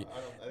that. Yeah, I think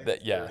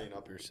that- yeah. dirtying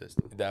up your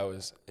system. that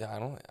was. Yeah, I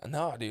don't.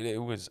 No, dude, it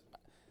was.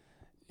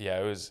 Yeah,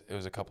 it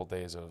was a couple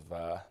days of.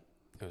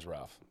 It was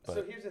rough. But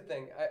So here's the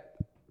thing.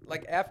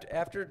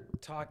 After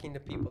talking to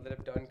people that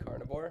have done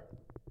carnivore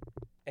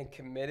and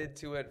committed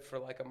to it for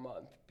like a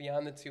month,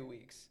 beyond the 2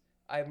 weeks,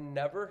 I've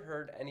never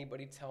heard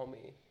anybody tell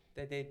me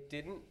that they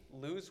didn't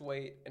lose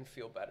weight and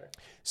feel better.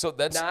 so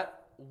that's Not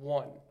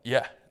one.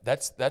 Yeah,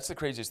 that's the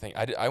craziest thing.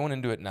 I went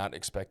into it not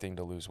expecting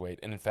to lose weight,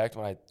 and in fact,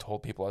 when I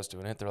told people I was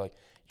doing it, they're like,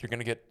 "You're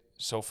gonna get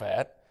so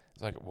fat."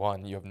 It's like,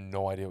 one, you have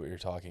no idea what you're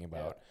talking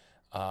about.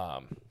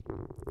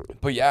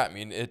 But yeah, I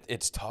mean,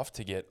 it's tough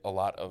to get a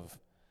lot of,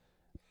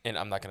 and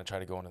I'm not gonna try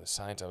to go into the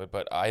science of it,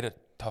 but I had a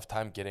tough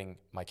time getting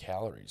my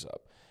calories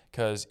up,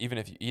 because even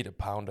if you eat a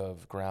pound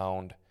of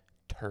ground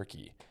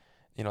turkey,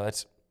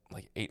 that's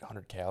like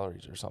 800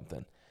 calories or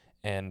something,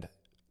 and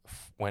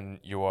when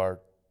you are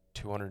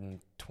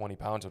 220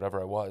 pounds,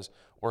 whatever I was,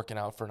 working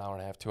out for an hour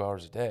and a half, 2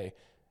 hours a day,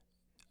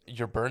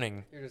 you're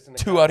burning You're just in a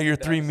 2 out of your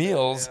constant 3 deficit,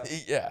 meals.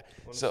 yeah. Yeah.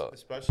 Well, So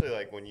especially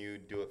like when you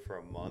do it for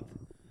a month,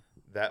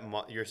 that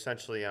month you're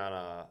essentially on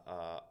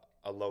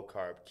a low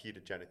carb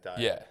ketogenic diet.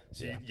 Yeah,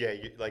 So yeah.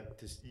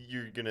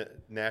 you're gonna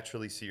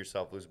naturally see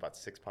yourself lose about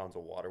 6 pounds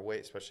of water weight,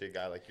 especially a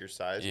guy like your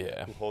size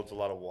Yeah. who holds a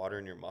lot of water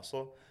in your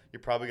muscle. You're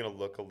probably gonna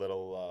look a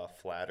little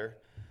flatter,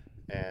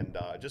 and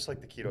just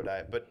like the keto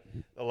diet. But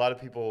a lot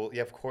of people,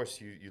 yeah, of course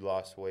you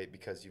lost weight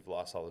because you've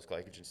lost all those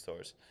glycogen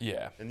stores.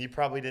 yeah. And you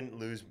probably didn't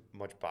lose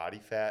much body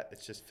fat.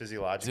 It's just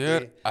physiologically.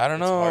 Dude, I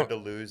don't it's know. hard to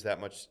lose that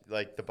much.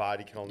 Like the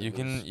body can only You lose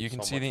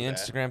can so see much the of that.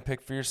 Instagram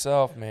pic for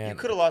yourself, man. You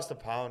could have lost a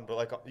pound, but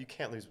like you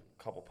can't lose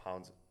a couple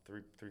pounds,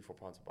 4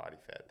 pounds of body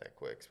fat that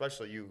quick.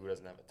 Especially you who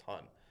doesn't have a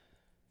ton.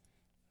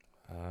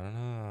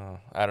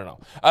 I don't know.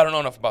 I don't know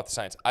enough about the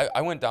science.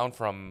 I went down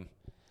from,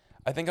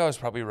 I think I was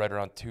probably right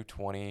around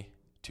 220,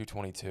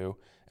 222,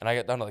 and I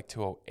got down to like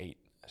 208.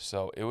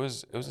 So it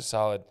was a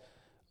solid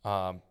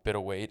bit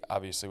of weight,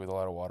 obviously with a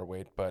lot of water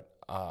weight, but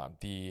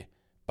the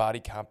body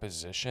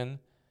composition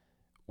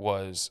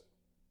was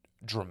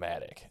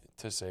dramatic,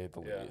 to say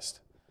the Yeah. least.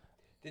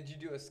 Did you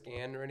do a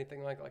scan or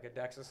anything like a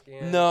DEXA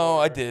scan? No,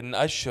 I or didn't.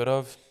 I should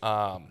have.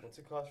 What's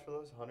it cost for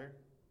those? 100?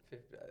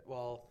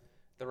 Well,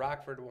 the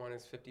Rockford one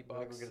is $50.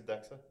 Wanna go get a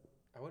DEXA?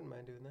 I wouldn't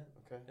mind doing that.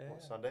 Okay. Yeah. Well,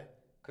 Sunday.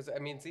 Because, I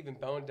mean, it's even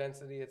bone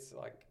density. It's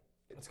like,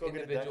 Let's it's go get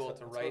a individual DEXA.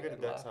 to Let's right go get a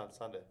and left. DEXA on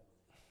Sunday.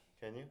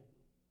 Can you?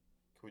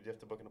 Could we have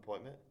to book an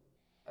appointment?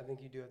 I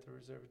think you do have to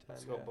reserve a time.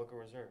 Let's go yeah. book a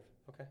reserve.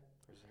 Okay.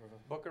 Reserve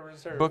a- Book a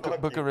reserve. Book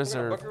Fuck a you.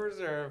 reserve. Book a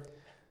reserve.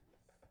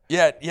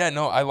 Yeah,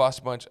 no, I lost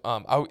a bunch.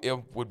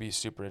 It would be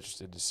super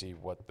interested to see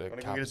what the Wanna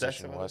go get a DEXA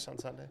composition with was. us on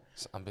Sunday?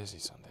 I'm busy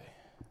Sunday,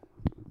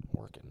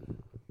 working.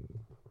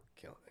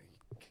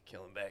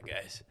 Killing bad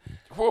guys.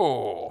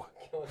 Whoa,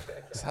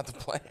 that's not the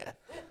plan.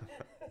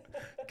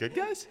 Good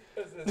guys?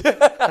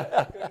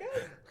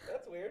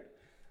 That's weird.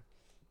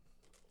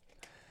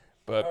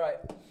 But All right.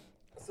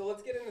 So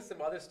let's get into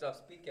some other stuff.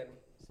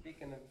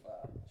 Speaking of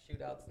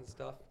shootouts and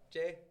stuff,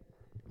 Jay,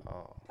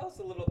 Oh. tell us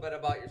a little bit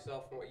about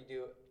yourself and what you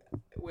do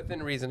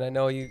within reason. I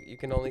know you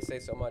can only say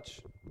so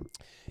much.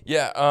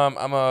 yeah,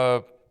 I'm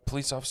a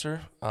police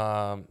officer.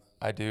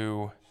 I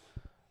do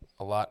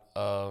a lot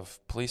of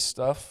police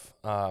stuff,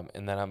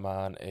 and then I'm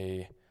on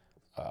a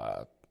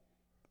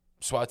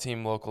SWAT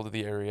team local to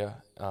the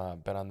area.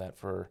 Been on that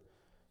for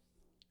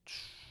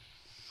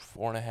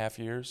 4.5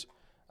 years,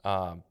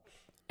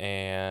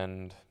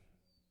 and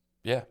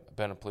yeah, I've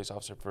been a police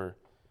officer for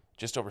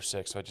just over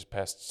 6. So I just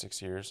passed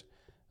 6 years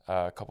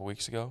a couple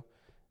weeks ago,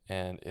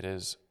 and it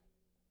is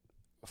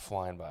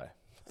flying by.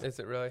 Is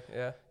it really?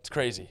 Yeah. It's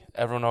crazy.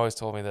 Everyone always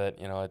told me that,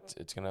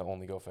 it's going to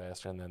only go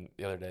faster. And then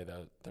the other day,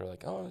 they're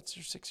like, oh, it's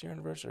your 6-year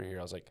anniversary here.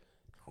 I was like,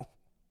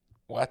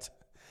 what?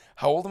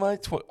 How old am I?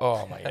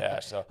 Oh, my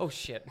gosh. So, Oh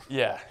shit.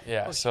 yeah.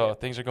 Oh, So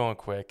shit. things are going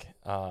quick.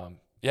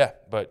 Yeah,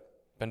 but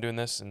been doing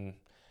this and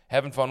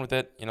having fun with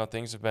it.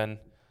 Things have been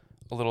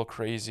a little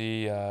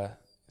crazy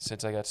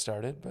since I got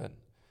started. But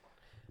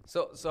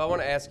So I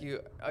want to ask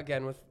you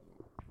again with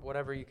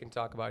whatever you can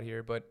talk about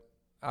here, but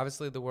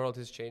obviously the world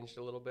has changed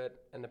a little bit,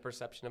 and the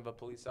perception of a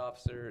police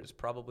officer is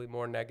probably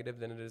more negative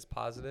than it is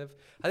positive.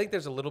 I think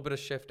there's a little bit of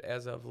shift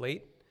as of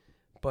late,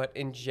 but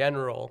in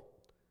general,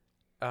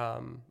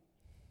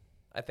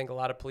 I think a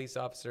lot of police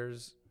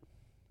officers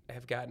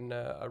have gotten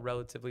a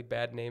relatively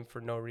bad name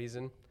for no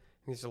reason.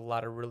 There's a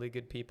lot of really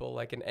good people.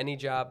 Like in any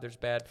job, there's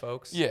bad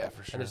folks. Yeah,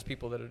 for sure. And there's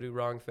people that do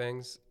wrong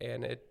things,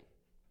 and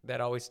that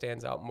always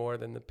stands out more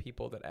than the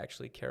people that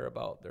actually care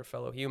about their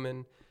fellow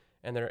human,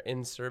 and they're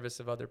in service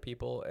of other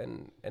people.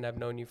 And I've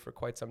known you for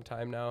quite some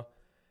time now,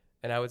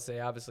 and I would say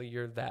obviously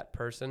you're that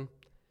person.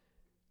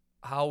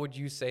 How would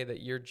you say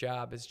that your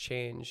job has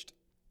changed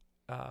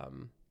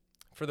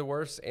for the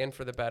worse and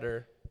for the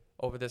better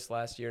over this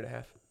last year and a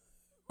half?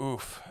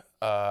 Oof.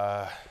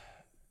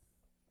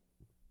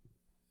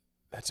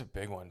 That's a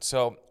big one.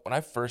 So when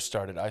I first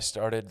started, I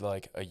started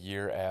like a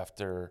year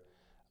after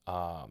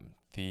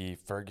the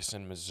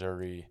Ferguson,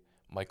 Missouri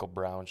Michael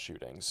Brown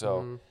shooting.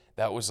 So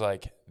that was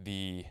like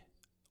the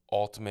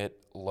ultimate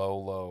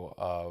low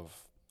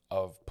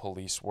of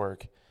police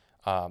work.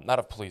 Not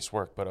of police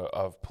work, but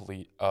of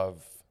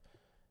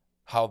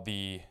how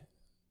the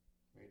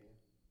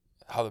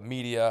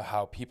media,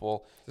 how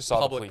people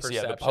saw the police.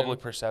 Yeah, the public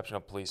perception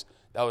of police.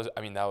 That was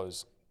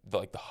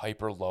the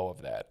hyper low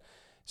of that.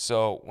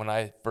 So when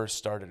I first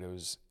started,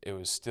 it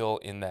was still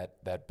in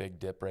that big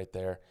dip right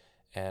there,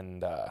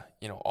 and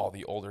all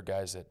the older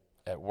guys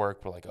at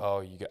work were like,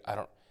 "Oh,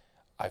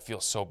 I feel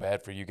so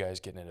bad for you guys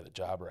getting into the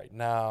job right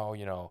now.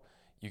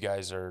 You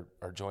guys are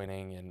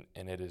joining,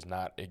 and it is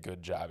not a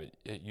good job.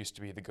 It used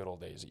to be the good old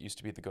days. It used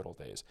to be the good old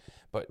days."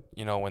 But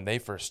when they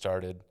first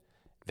started,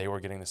 they were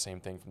getting the same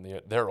thing from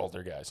their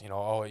older guys.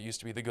 Oh, it used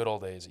to be the good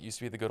old days. It used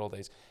to be the good old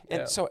days.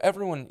 And so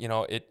everyone,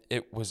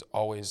 it was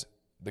always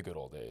the good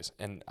old days.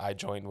 And I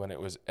joined when it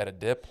was at a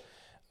dip.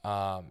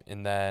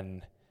 And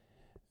then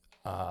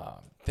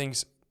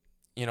things,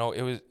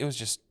 it was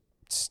just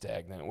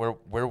stagnant.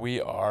 Where we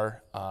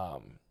are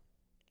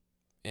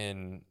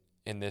in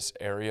this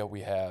area,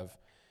 we have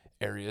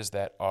areas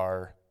that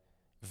are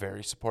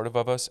very supportive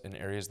of us and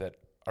areas that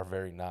are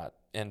very not.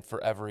 And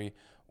for every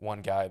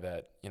one guy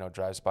that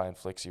drives by and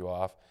flicks you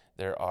off,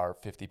 there are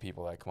 50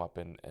 people that come up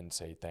and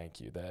say thank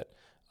you, that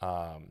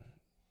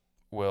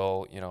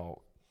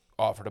will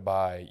offer to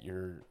buy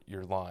your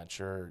lunch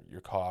or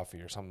your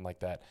coffee or something like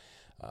that.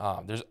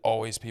 There's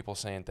always people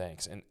saying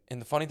thanks, and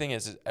the funny thing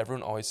is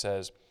everyone always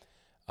says,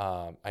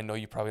 I know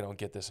you probably don't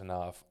get this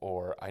enough,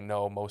 or I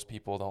know most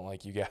people don't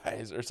like you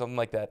guys, or something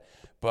like that,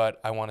 but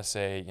I want to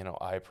say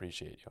I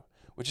appreciate you,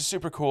 which is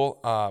super cool.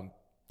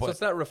 So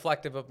it's not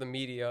reflective of the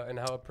media and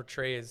how it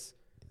portrays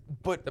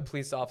the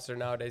police officer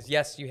nowadays.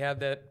 Yes, you have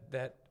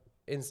that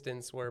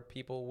instance where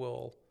people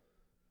will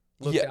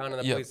look down on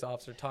the police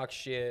officer, talk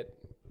shit,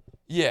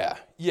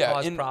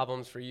 cause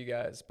problems for you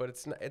guys, but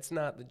it's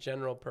not the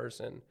general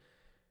person.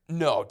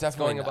 No,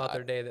 definitely going not. about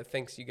their day that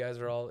thinks you guys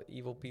are all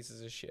evil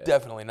pieces of shit.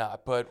 Definitely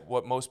not. But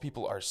what most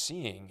people are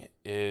seeing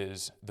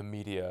is the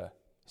media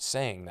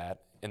saying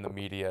that, and the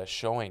media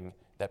showing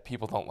that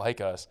people don't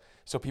like us.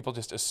 So people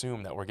just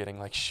assume that we're getting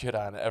like shit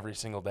on every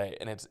single day,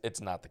 and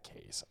it's not the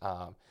case.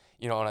 On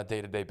a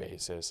day-to-day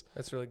basis.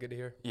 That's really good to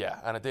hear. Yeah,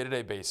 on a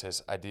day-to-day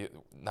basis,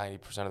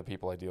 90% of the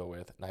people I deal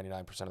with,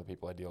 99% of the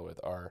people I deal with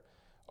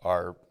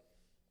are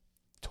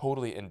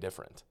totally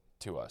indifferent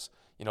to us.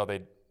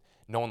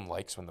 No one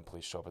likes when the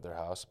police show up at their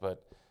house,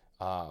 but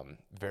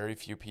very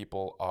few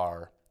people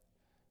are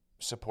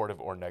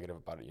supportive or negative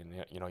about it.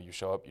 You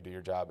show up, you do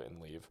your job,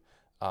 and leave.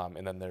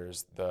 And then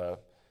there's the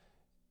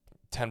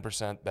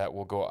 10% that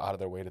will go out of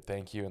their way to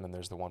thank you, and then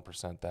there's the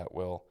 1% that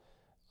will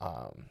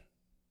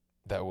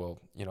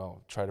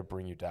try to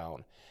bring you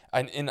down.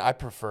 And I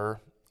prefer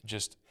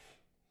just,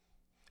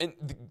 and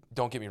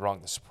don't get me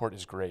wrong, the support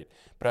is great,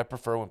 but I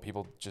prefer when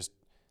people just,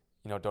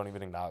 don't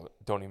even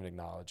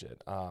acknowledge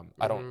it.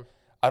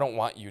 I don't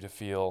want you to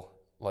feel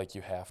like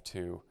you have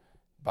to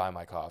buy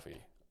my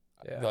coffee.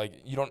 Yeah.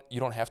 Like you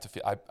don't have to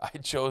feel. I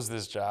chose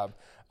this job.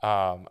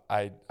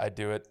 I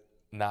do it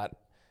not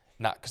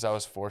because I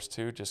was forced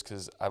to, just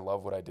because I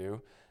love what I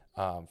do,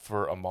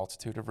 for a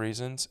multitude of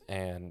reasons.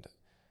 And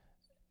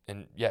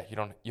yeah, you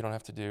don't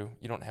have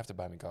to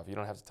buy me coffee. You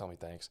don't have to tell me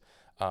thanks.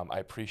 I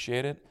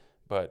appreciate it,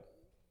 but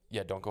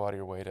yeah, don't go out of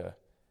your way to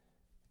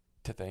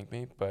thank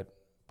me. But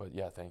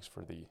yeah, thanks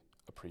for the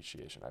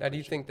appreciation. Now, do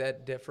you think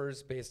that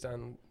differs based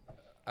on,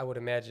 I would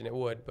imagine it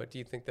would, but do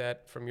you think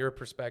that from your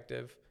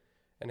perspective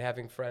and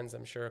having friends,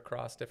 I'm sure,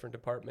 across different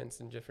departments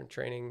and different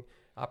training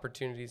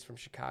opportunities from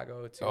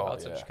Chicago to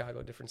outside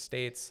Chicago, different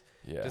states,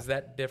 does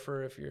that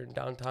differ if you're in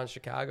downtown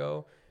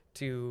Chicago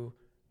to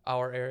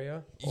our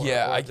area?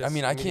 I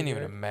can't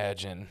even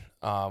imagine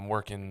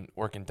working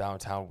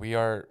downtown.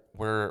 Where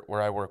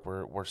I work,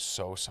 we're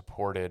so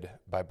supported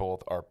by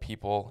both our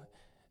people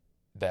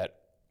that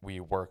we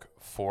work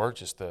for,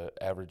 just the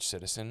average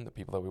citizen, the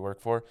people that we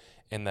work for,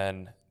 and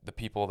then the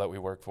people that we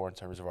work for in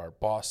terms of our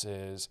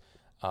bosses,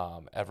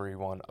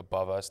 everyone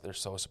above us. They're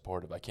so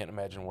supportive. I can't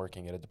imagine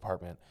working at a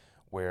department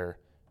where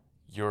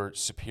your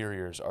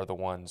superiors are the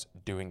ones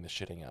doing the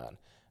shitting on.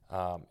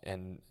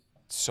 And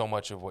so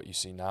much of what you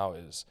see now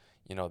is,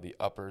 the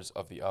uppers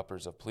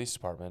of police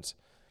departments,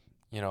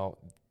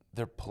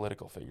 they're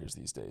political figures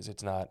these days.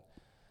 It's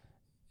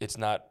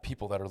not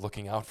people that are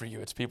looking out for you.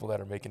 It's people that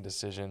are making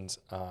decisions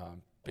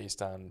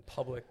based on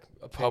Public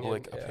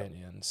public yeah.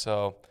 opinion.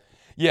 So,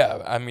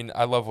 yeah, I mean,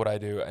 I love what I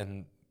do,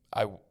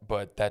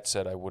 but that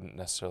said, I wouldn't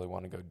necessarily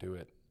want to go do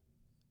it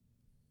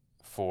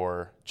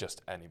for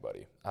just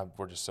anybody.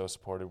 We're just so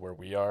supported where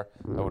we are.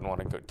 I wouldn't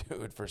want to go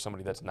do it for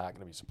somebody that's not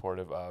going to be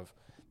supportive of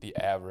the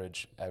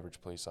average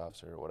police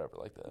officer or whatever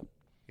like that.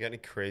 You got any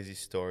crazy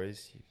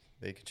stories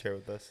that you could share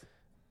with us?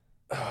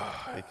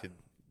 They could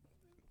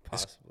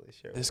possibly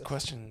share This with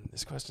us.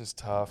 This question's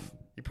tough.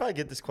 You probably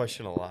get this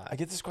question a lot. I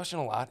get this question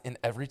a lot, and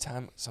every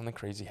time something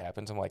crazy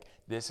happens, I'm like,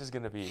 this is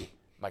going to be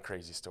my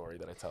crazy story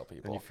that I tell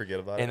people. And you forget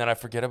about it? And then I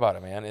forget about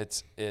it, man.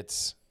 It's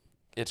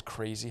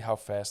crazy how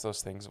fast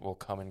those things will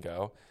come and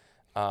go.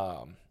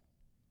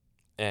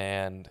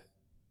 And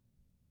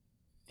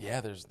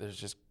yeah, there's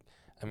just,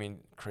 I mean,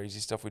 crazy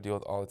stuff we deal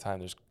with all the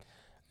time.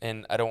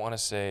 And I don't want to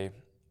say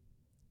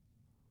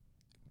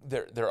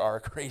there are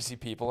crazy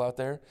people out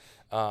there.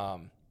 But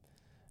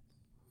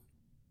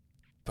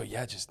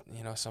yeah, just,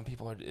 some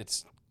people are,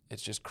 it's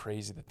just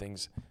crazy the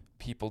things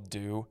people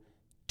do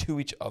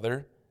to each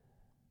other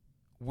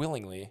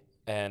willingly.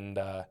 And,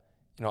 I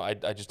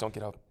just don't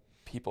get how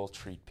people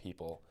treat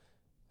people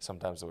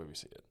sometimes the way we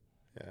see it.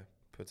 Yeah,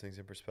 put things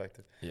in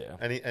perspective. Yeah.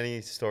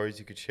 Any stories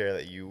you could share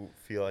that you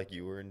feel like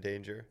you were in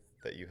danger,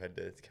 that you had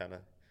to kind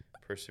of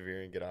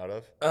persevere and get out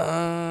of?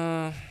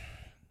 I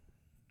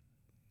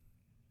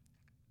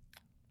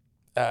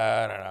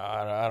don't know.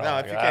 I don't No, know.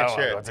 if you I can't don't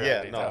share wanna it, go yeah,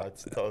 into no, detail.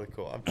 it's totally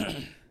cool.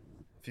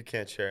 If you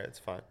can't share it, it's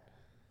fine.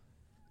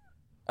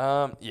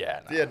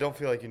 Yeah. No. Yeah, don't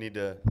feel like you need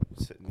to,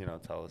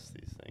 tell us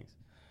these things.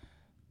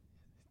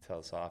 Tell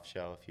us off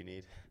show if you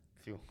need.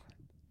 If you.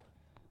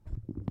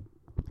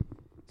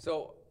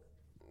 So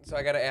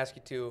I got to ask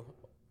you too,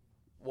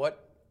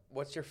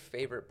 what's your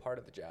favorite part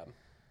of the job?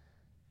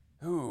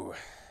 Ooh,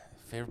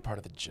 favorite part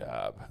of the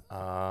job.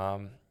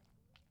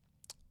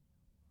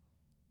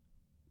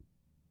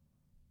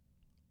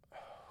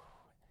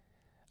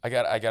 I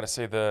got to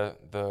say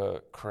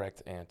the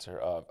correct answer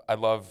of I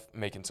love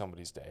making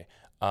somebody's day.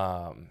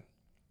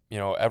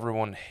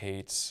 Everyone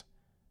hates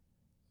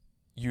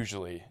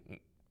usually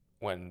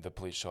when the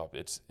police show up.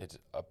 It's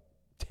a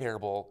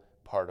terrible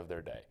part of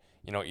their day.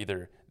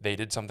 Either they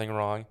did something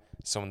wrong,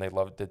 someone they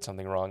loved did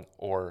something wrong,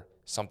 or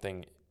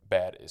something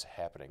bad is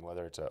happening,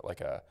 whether it's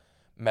a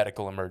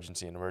medical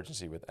emergency, an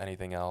emergency with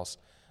anything else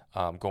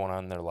going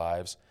on in their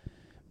lives.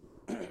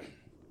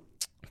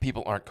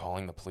 People aren't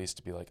calling the police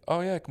to be like,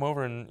 oh, yeah, come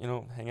over and,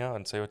 hang out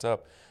and say what's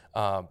up.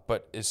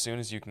 But as soon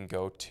as you can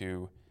go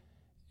to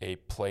a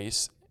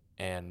place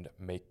and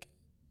make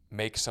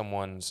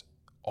someone's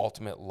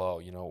ultimate low,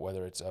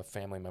 whether it's a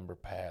family member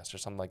passed or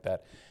something like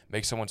that,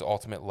 make someone's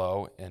ultimate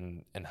low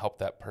and help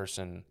that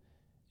person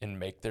and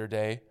make their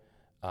day,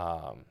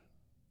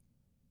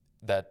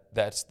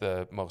 that's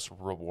the most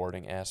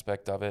rewarding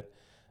aspect of it.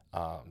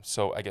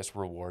 So I guess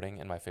rewarding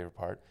and my favorite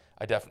part.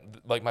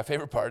 My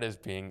favorite part is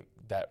being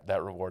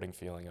that rewarding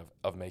feeling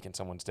of making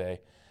someone's day.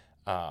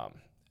 But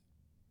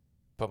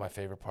my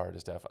favorite part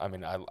is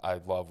I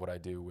love what I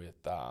do with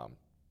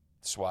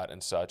SWAT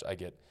and such. I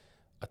get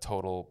a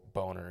total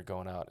boner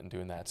going out and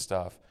doing that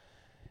stuff.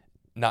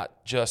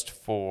 Not just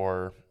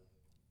for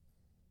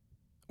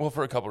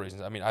a couple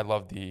reasons. I mean, I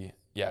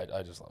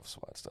just love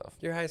SWAT stuff.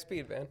 You're high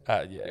speed, man.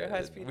 Yeah, You're a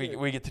high speed dude.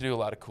 we get to do a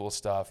lot of cool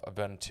stuff. I've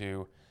been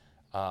to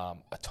a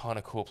ton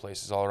of cool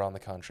places all around the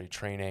country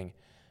training,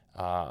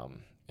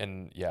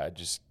 and yeah, I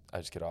just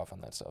get off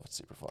on that stuff. It's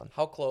super fun.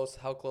 How close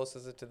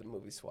is it to the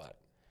movie SWAT?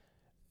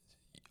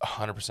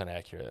 100%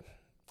 accurate.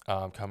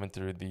 Coming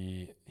through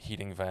the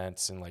heating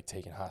vents and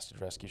taking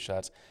hostage rescue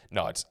shots.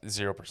 No, it's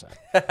 0%.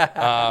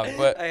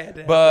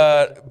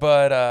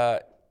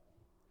 But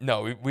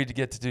no, we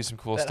get to do some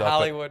cool That stuff.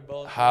 Hollywood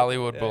bullshit.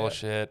 Hollywood Yeah.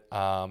 bullshit.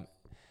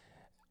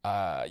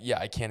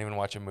 I can't even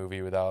watch a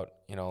movie without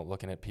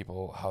looking at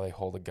people how they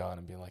hold a gun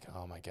and being like,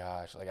 oh my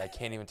gosh, I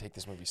can't even take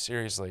this movie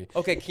seriously.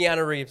 Okay,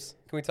 Keanu Reeves.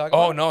 Can we talk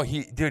about Oh no,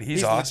 he's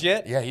awesome.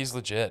 legit? Yeah, he's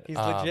legit. He's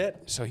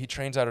legit? So he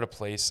trains out at a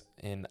place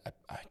in I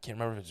can't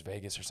remember if it's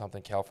Vegas or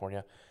something,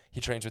 California.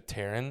 He trains with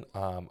Terran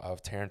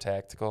of Terran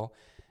Tactical,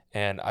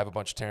 and I have a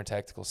bunch of Terran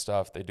Tactical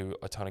stuff. They do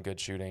a ton of good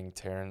shooting.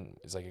 Terran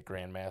is like a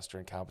grandmaster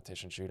in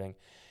competition shooting,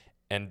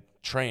 and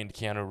trained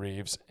Keanu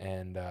Reeves,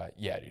 and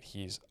dude,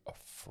 he's a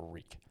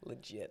freak.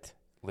 Legit.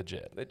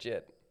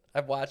 Legit.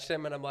 I've watched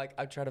him, and I'm like,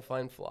 I try to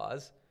find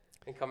flaws.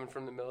 And coming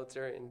from the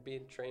military and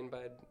being trained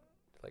by,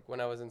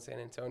 when I was in San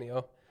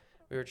Antonio,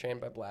 we were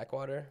trained by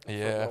Blackwater for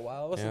a little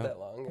while. It wasn't that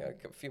long, a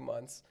few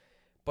months.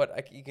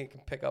 But you can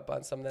pick up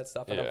on some of that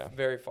stuff, and I'm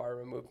very far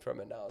removed from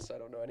it now, so I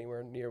don't know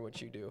anywhere near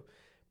what you do.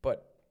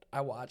 But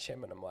I watch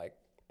him, and I'm like,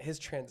 his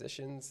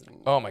transitions.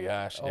 And, oh my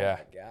gosh, yeah.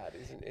 Oh my God,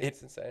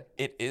 it's insane.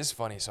 It is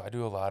funny. So I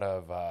do a lot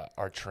of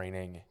our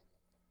training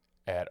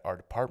at our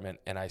department,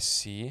 and I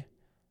see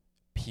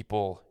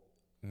people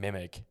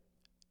mimic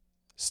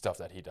stuff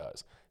that he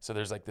does. So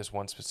there's this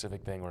one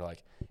specific thing where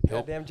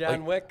Goddamn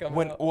John Wick.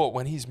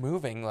 When he's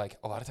moving,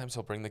 a lot of times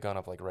he'll bring the gun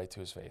up right to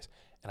his face,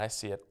 and I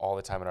see it all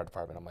the time in our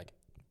department. I'm like,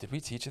 did we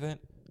teach you that?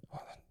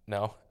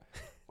 No.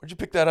 Where'd you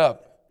pick that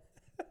up?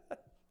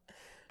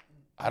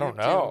 I don't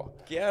know.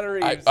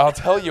 Keanu Reeves. I'll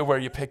tell you where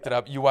you picked it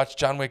up. You watched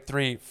John Wick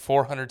 3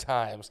 400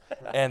 times,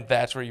 and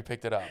that's where you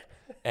picked it up.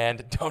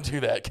 And don't do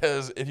that,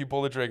 because if you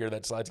pull the trigger,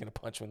 that slide's going to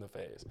punch you in the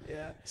face.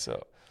 Yeah.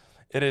 So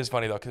it is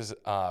funny, though, because,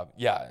 I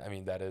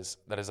mean, that is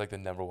like the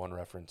number one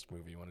reference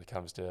movie when it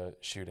comes to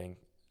shooting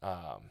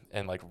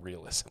and, like,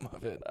 realism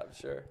of it.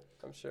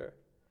 I'm sure.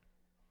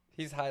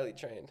 He's highly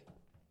trained.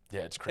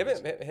 Yeah, it's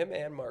crazy. Him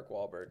and Mark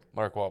Wahlberg.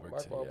 Mark Wahlberg,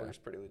 Mark too, Wahlberg's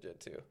pretty legit,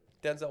 too.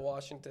 Denzel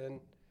Washington.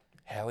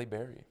 Halle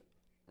Berry,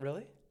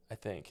 Really? I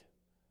think.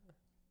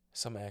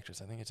 Some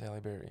actress. I think it's Halle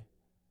Berry.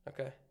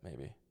 Okay.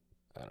 Maybe.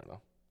 I don't know.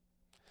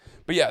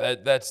 But yeah,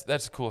 that's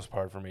the coolest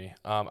part for me.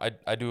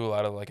 I do a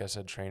lot of, like I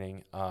said,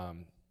 training,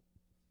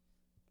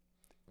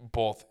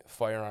 both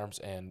firearms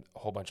and a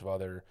whole bunch of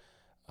other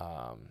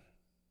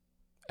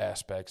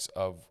aspects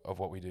of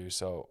what we do.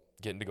 So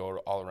getting to go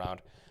all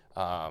around,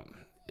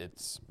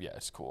 it's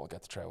cool. I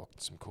got to travel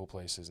to some cool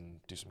places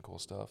and do some cool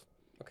stuff.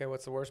 Okay,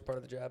 what's the worst part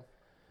of the job?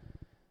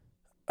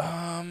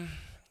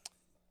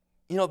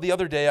 The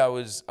other day I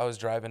was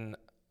driving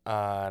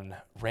on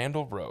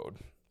Randall Road,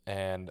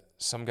 and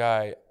some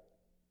guy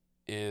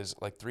is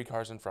like 3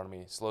 cars in front of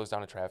me, slows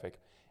down in traffic,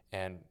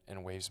 and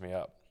waves me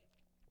up.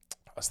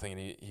 I was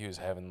thinking he was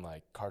having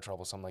like car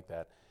trouble, something like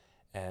that.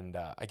 And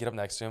I get up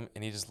next to him,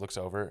 and he just looks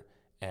over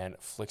and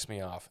flicks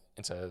me off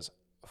and says,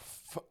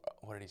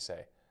 what did he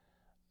say?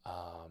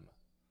 I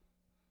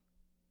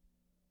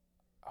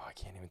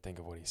can't even think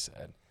of what he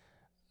said.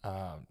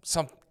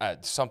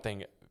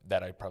 Something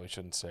that I probably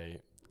shouldn't say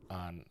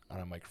on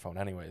a microphone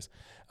anyways.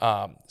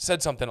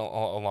 Said something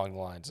along the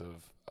lines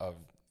of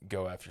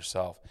go F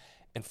yourself,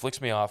 and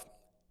flicks me off,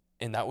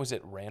 and that was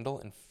at Randall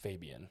and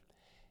Fabian.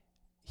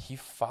 He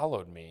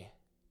followed me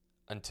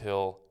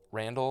until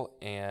Randall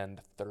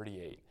and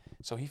 38.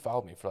 So he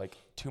followed me for like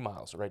 2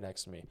 miles right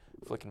next to me,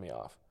 flicking me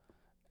off.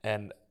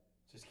 And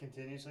just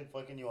continuously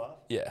flicking you off?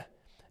 Yeah.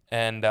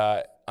 And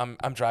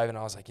I'm driving,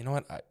 I was like, you know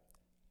what?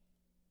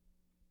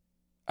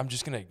 I'm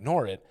just going to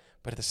ignore it.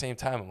 But at the same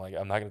time, I'm like,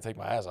 I'm not going to take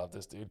my eyes off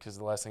this dude, because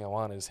the last thing I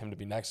want is him to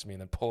be next to me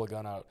and then pull a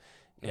gun out,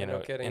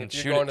 and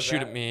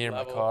shoot at me in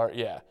my car.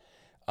 Yeah.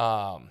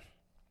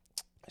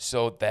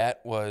 So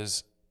that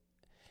was,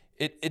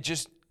 it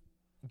just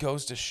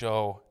goes to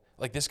show,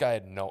 like, this guy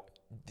had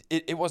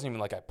it wasn't even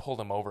like I pulled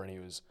him over and he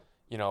was,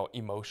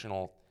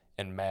 emotional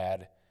and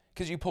mad,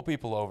 because you pull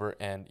people over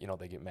and,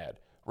 they get mad.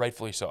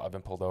 Rightfully so. I've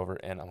been pulled over,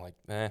 and I'm like,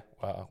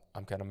 wow,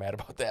 I'm kind of mad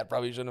about that.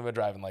 Probably shouldn't have been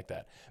driving like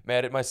that.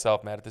 Mad at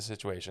myself, mad at the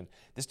situation.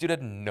 This dude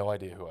had no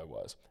idea who I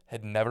was.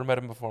 Had never met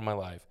him before in my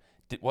life.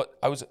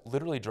 I was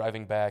literally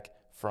driving back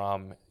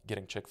from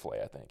getting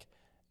Chick-fil-A, I think.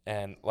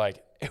 And,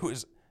 like, it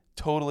was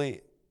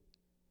totally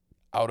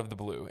out of the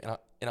blue. And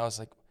I was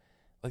like,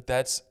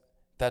 that's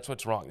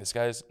what's wrong. This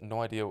guy has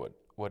no idea what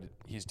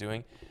he's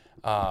doing.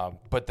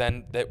 But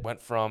then that went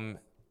from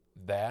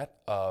that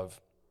of...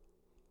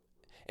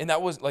 And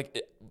that was,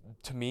 like,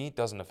 to me,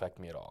 doesn't affect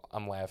me at all.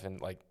 I'm laughing,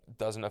 like,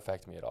 doesn't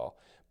affect me at all.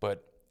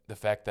 But the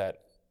fact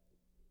that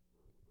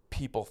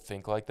people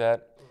think like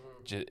that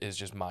is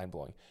just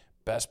mind-blowing.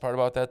 Best part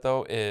about that,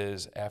 though,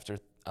 is after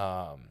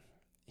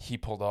he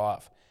pulled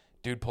off,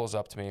 dude pulls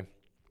up to me,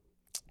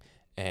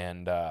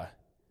 and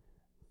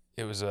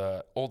it was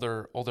a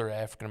older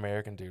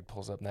African-American dude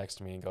pulls up next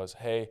to me and goes,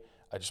 hey,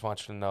 I just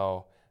want you to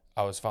know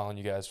I was following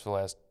you guys for the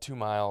last 2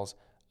 miles.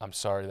 I'm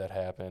sorry that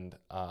happened.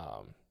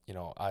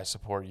 I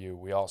support you.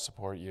 We all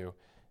support you.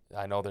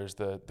 I know there's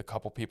the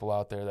couple people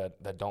out there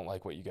that don't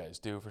like what you guys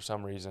do for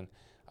some reason.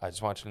 I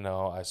just want you to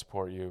know I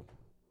support you,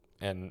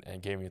 and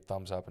gave me a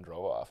thumbs up and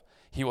drove off.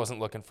 He wasn't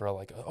looking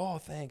for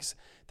thanks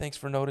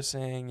for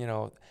noticing.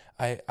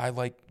 I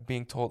like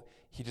being told.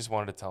 He just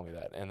wanted to tell me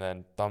that, and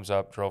then thumbs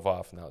up, drove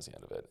off, and that was the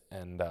end of it.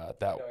 And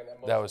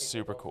that was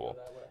super cool.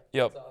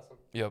 Yep. That's awesome.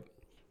 Yep.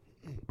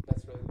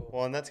 That's really cool.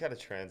 Well, and that's got to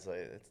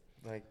translate.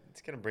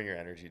 It's gonna bring your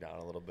energy down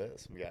a little bit.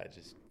 Some guy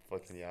just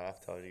flicking you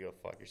off, telling you to go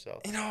fuck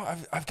yourself.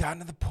 I've gotten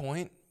to the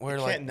point where it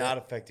can't not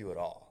affect you at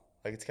all.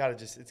 Like it's gotta a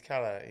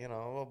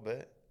little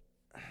bit.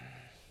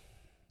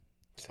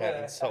 It's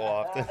happens so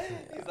often.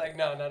 He's like,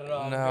 no, not at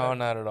all. No,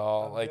 not at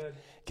all. I'm like, good.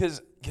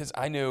 because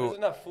I knew there's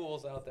enough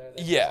fools out there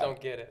that just don't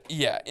get it.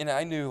 Yeah, and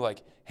I knew,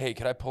 like, hey,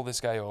 could I pull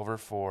this guy over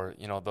for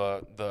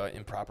the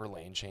improper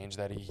lane change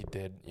that he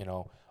did,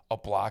 a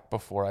block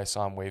before I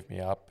saw him wave me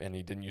up, and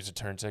he didn't use a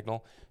turn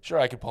signal? Sure,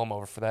 I could pull him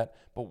over for that,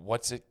 but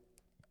what's it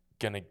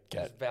gonna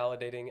get? Just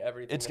validating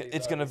everything.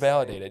 It's gonna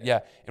validate it,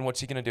 yeah. And what's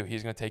he gonna do?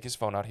 He's gonna take his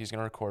phone out. He's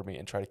gonna record me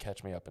and try to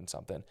catch me up in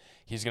something.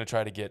 He's gonna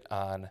try to get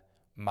on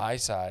my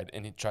side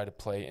and he try to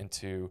play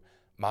into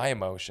my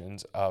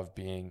emotions of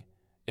being,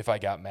 if I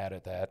got mad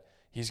at that,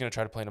 he's gonna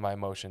try to play into my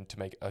emotion to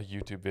make a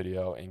YouTube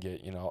video and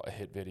get a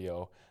hit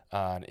video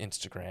on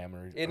Instagram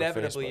or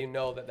inevitably,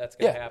 or that's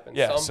gonna happen.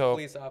 Yeah, Some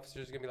police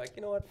officers are gonna be like,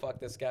 you know what, fuck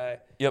this guy.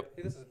 Yep.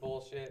 Hey, this is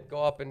bullshit.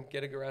 Go up and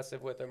get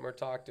aggressive with him or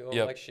talk to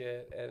him like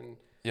shit, and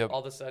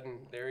all of a sudden,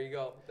 there you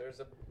go. There's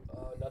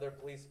another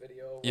police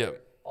video where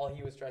all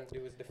he was trying to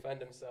do was defend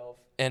himself.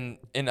 And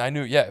I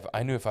knew,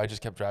 if I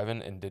just kept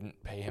driving and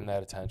didn't pay him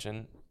that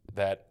attention,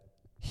 that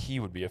he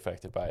would be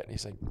affected by it. And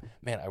he's like,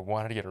 man, I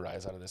wanted to get a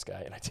rise out of this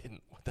guy, and I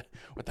didn't.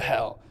 What the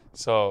hell?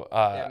 So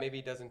yeah, maybe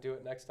he doesn't do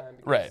it next time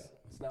because right.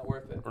 it's not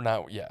worth it. Or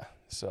not, yeah.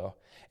 So,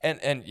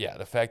 and yeah,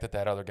 the fact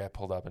that other guy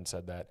pulled up and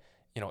said that,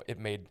 it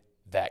made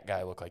that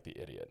guy look like the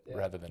idiot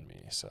rather than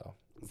me. So,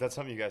 is that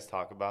something you guys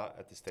talk about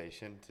at the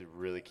station to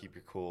really keep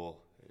your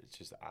cool? It's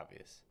just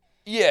obvious.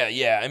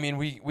 Yeah. I mean,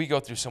 we go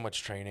through so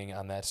much training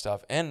on that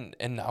stuff, and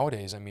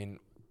nowadays, I mean,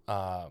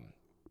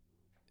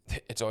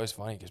 it's always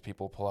funny because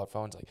people pull out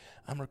phones like,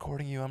 I'm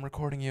recording you,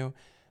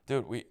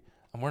 dude.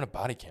 I'm wearing a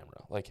body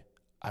camera, like.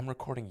 I'm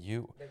recording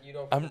you. That you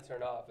don't get to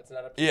turn off. It's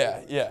not up to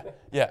you.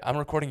 Yeah. I'm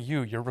recording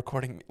you. You're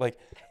recording. Like,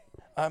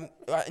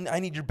 I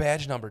need your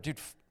badge number, dude.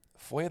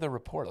 FOIA the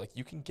report. Like,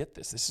 you can get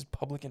this. This is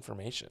public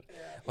information.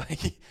 Yeah.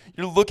 Like,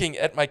 you're looking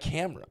at my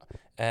camera,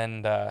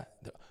 and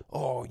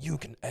you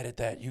can edit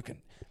that. You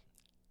can.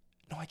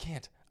 No, I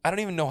can't. I don't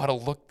even know how to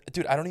look,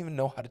 dude. I don't even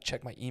know how to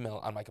check my email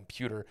on my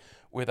computer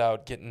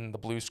without getting the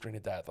blue screen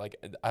of death. Like,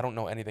 I don't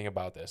know anything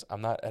about this.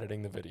 I'm not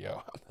editing the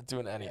video. I'm not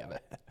doing any of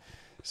that.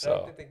 So I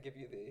don't think they give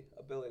you the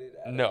ability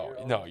to edit no, your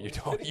own no, you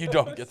don't. You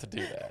don't get to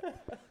do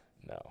that.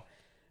 No.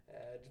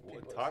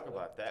 Talk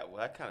about that. Well,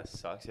 that kind of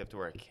sucks. You have to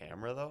wear a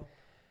camera though.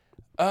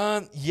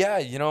 Yeah,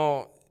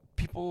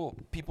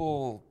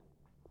 people.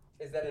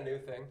 Is that a new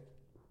thing?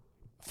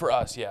 For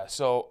us, yeah.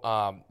 So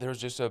there was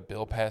just a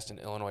bill passed in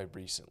Illinois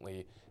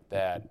recently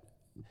that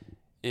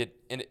it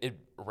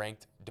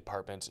ranked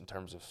departments in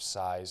terms of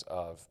size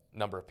of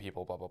number of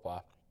people, blah blah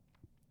blah,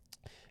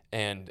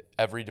 and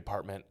every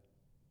department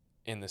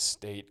in the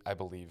state, I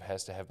believe,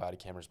 has to have body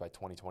cameras by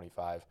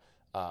 2025.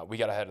 We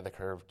got ahead of the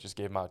curve, just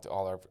gave them out to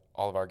all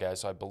of our guys.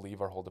 So I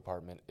believe our whole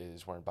department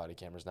is wearing body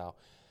cameras now.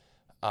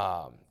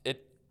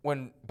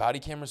 When body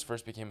cameras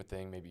first became a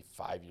thing, maybe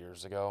 5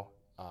 years ago,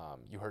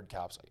 you heard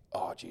cops like,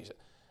 "Oh, geez,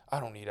 I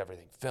don't need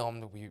everything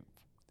filmed. We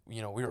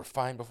were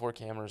fine before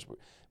cameras,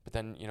 but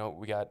then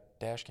we got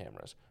dash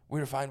cameras. We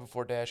were fine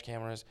before dash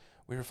cameras.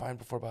 We were fine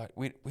before body.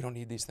 We don't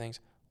need these things.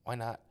 Why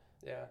not?"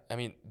 Yeah. I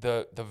mean,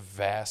 the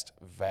vast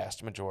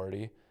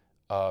majority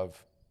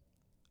of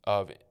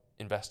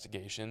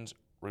investigations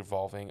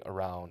revolving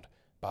around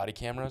body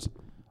cameras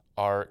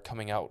are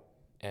coming out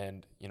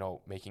and,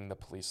 making the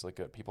police look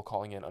good. People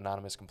calling in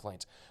anonymous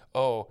complaints.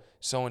 Oh,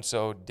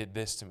 so-and-so did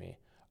this to me.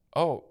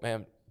 Oh,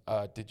 ma'am,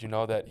 did you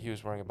know that he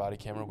was wearing a body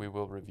camera? We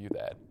will review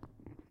that.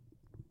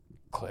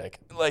 Click.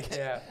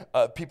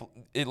 People,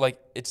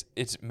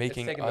 it's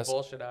making taking us the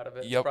bullshit out of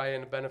it. Yep. It's probably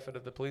in the benefit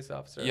of the police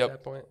officer at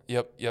that point.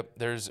 Yep.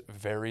 There's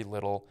very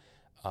little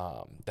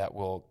that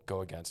will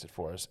go against it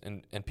for us.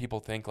 And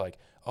people think like,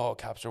 oh,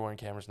 cops are wearing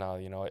cameras now,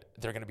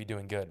 they're going to be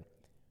doing good.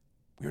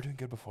 We were doing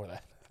good before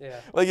that. Yeah.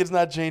 Like, it's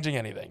not changing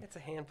anything. It's a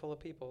handful of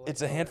people.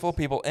 It's a handful of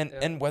people.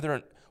 And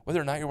whether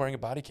or not you're wearing a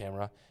body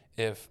camera,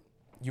 if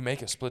you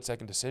make a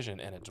split-second decision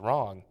and it's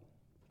wrong,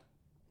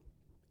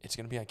 it's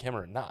going to be on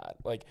camera or not.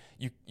 Like,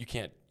 you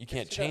can't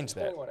change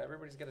that.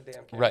 Everybody's got a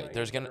damn camera. Right.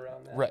 There's going to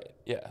right.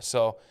 Yeah.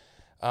 So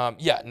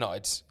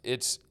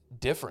it's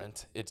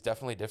different. It's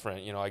definitely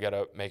different. I got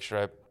to make sure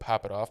I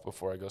pop it off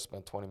before I go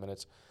spend 20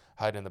 minutes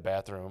hiding in the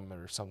bathroom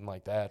or something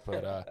like that.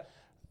 But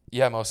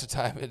yeah, most of the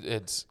time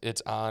it's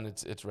on,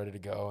 it's ready to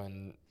go,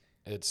 and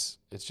it's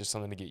just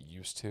something to get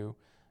used to.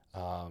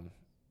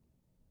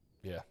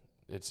 Yeah.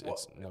 It's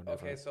no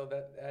different. Okay, so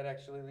that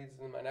actually leads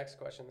to my next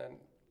question then.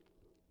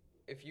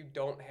 If you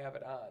don't have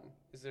it on,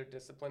 is there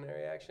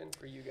disciplinary action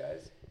for you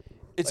guys?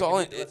 It's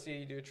let's say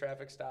you do a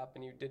traffic stop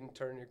and you didn't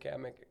turn your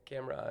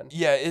camera on.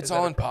 Yeah, it's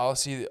all in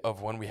policy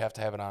of when we have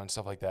to have it on and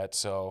stuff like that.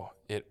 So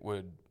it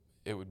would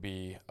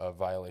be a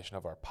violation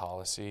of our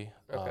policy.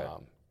 Okay.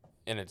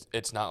 And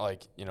it's not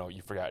like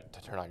you forgot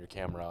to turn on your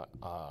camera.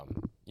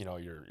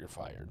 You're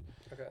fired.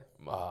 Okay.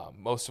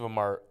 Most of them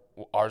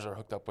ours are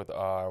hooked up with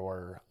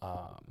our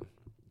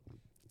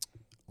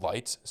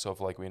lights. So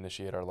if we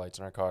initiate our lights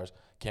in our cars,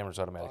 cameras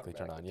automatically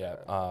turn on. Yeah.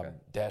 Okay.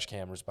 Dash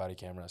cameras, body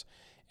cameras.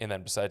 And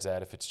then besides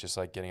that, if it's just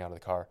like getting out of the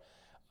car,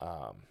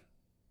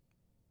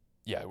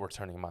 we're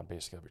turning them on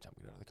basically every time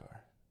we get out of the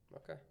car.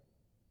 Okay.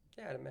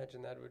 Yeah, I'd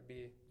imagine that would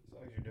be. As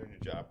long as you're doing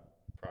your job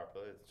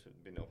properly, it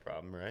should be no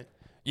problem, right?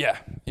 Yeah.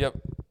 Yep.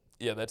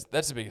 Yeah,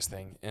 that's the biggest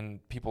thing. And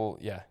people,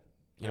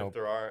 if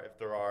there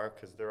are,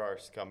 because there are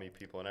scummy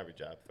people in every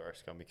job. There are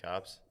scummy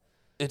cops.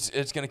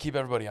 It's gonna keep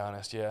everybody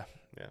honest. Yeah.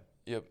 Yeah.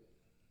 Yep.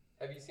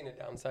 Have you seen a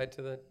downside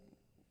to that?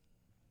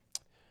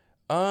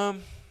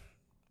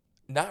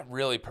 Not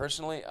really.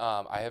 Personally,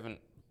 I haven't,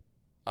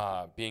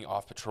 being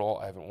off patrol,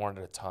 I haven't worn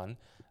it a ton.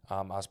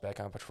 I was back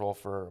on patrol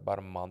for about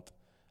a month,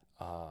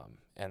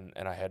 and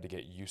I had to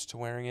get used to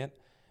wearing it.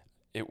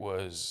 It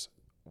was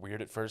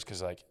weird at first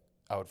because, I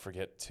would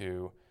forget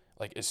to,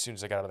 as soon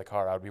as I got out of the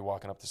car, I would be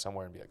walking up to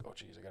somewhere and be like, oh,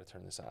 geez, I got to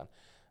turn this on.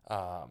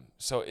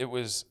 So it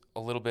was a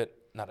little bit,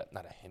 not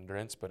a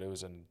hindrance, but it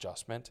was an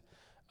adjustment.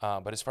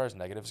 But as far as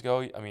negatives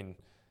go, I mean,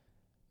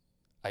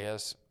 I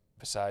guess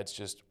besides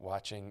just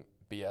watching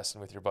BSing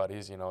with your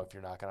buddies, if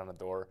you're knocking on a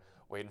door,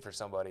 waiting for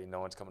somebody, no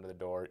one's coming to the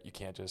door, you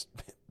can't just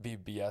be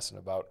BSing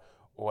about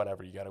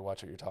whatever. You got to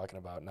watch what you're talking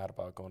about, not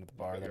about going to the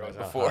bar the You're night always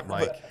on a before. hot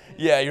mic. But,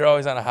 yeah, you're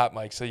always on a hot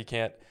mic, so you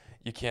can't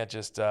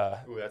just. Ooh,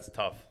 that's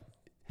tough.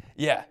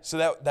 Yeah, so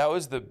that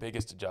was the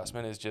biggest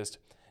adjustment is just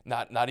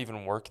not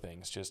even work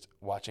things, just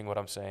watching what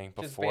I'm saying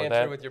Just before banter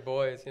that. with your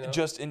boys, you know.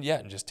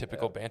 And just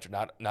typical banter,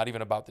 not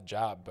even about the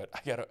job, but I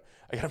gotta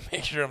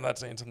make sure I'm not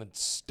saying something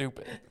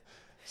stupid.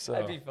 So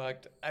I'd be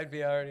fucked. I'd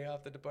be already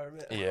off the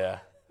department. yeah,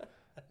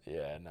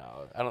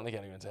 no, I don't think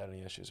anyone's had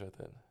any issues with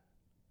it.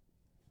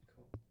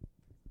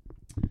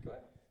 Go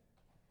ahead.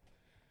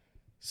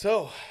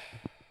 So,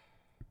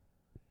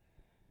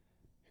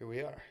 here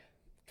we are.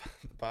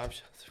 The Bomb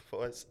Shelter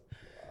boys.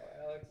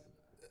 Wow, Alex.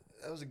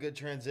 That was a good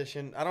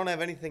transition. I don't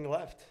have anything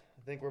left.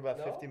 I think we're about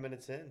No? 50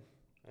 minutes in.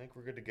 I think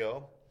we're good to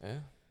go. Yeah.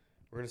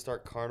 We're going to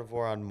start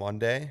carnivore on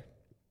Monday.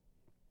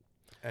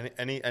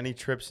 Any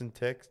trips and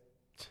ticks?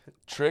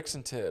 Tricks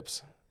and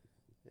tips.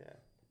 Yeah.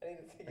 I need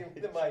to give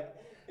me the mic.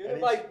 Give me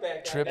Any the mic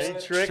back. trips- Any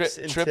goddammit. tricks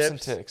and trips tips?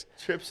 and ticks.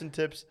 Trips and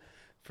tips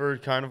for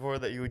carnivore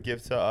that you would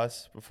give to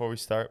us before we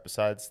start,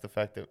 besides the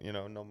fact that,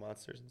 no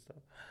monsters and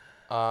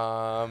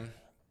stuff?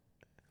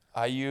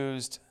 I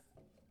used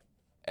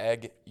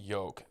egg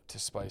yolk to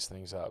spice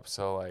things up.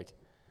 So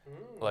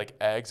like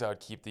eggs, I would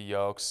keep the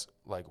yolks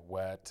like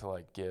wet to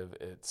like give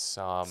it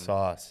some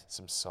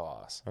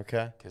sauce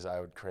Okay. because I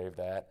would crave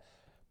that.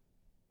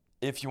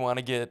 If you want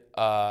to get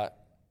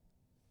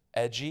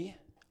edgy,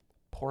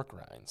 pork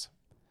rinds.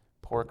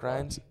 Pork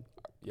rinds,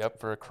 yep,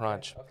 for a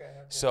crunch. Okay.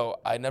 So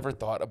I never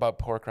thought about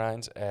pork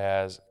rinds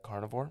as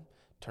carnivore.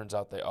 Turns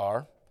out they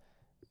are.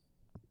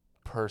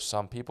 Per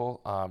some people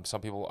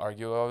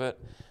argue of it.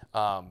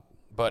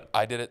 But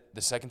I did it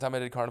the second time I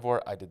did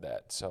carnivore. I did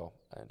that, so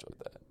I enjoyed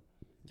that.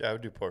 Yeah, I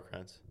would do pork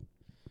rinds.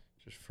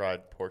 Just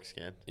fried pork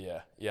skin.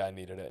 Yeah, I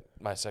needed it.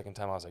 My second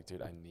time, I was like,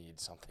 dude, I need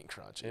something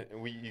crunchy.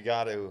 You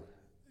got to,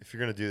 if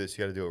you're going to do this,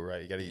 you got to do it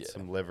right. You got to eat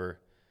some liver,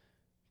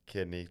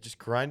 kidney. Just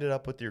grind it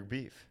up with your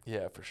beef.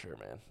 Yeah, for sure,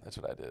 man. That's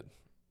what I did.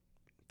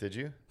 Did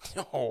you?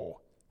 No,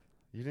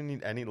 You didn't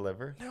eat any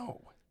liver?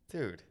 no.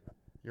 Dude,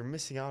 you're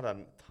missing out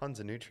on tons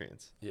of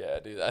nutrients. Yeah,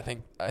 dude. I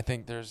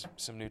think there's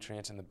some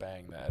nutrients in the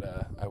bang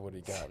that I would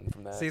have gotten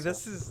from that. See, so.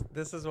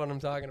 this is what I'm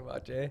talking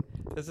about, Jay.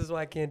 This is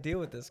why I can't deal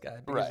with this guy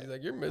because Right. he's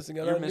like, you're missing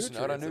out You're on missing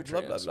nutrients. out on and blah,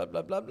 nutrients. blah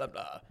blah blah blah blah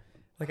blah.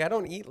 Like I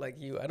don't eat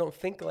like you. I don't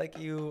think like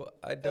you.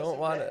 I don't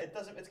want to. It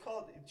doesn't. It's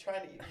called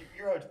trying to.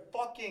 You're a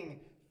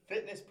fucking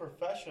fitness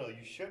professional.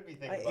 You should be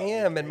thinking. I about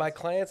am, and my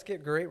nutrients. clients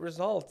get great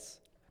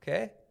results.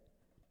 Okay,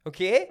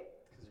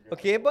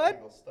 okay, bud.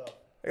 Illegal stuff.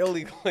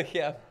 Illegal,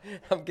 yeah.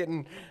 I'm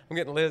getting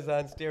Liz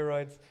on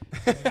steroids.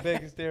 She's a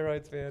big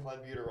steroids fan.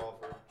 Clenbuterol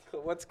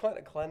for What's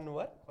Clen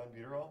what?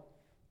 clenbuterol.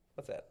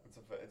 What's that?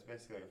 It's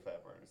basically like a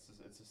fat burner.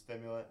 It's a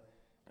stimulant.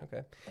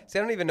 Okay. See,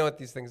 I don't even know what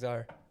these things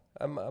are.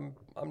 I'm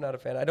not a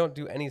fan. I don't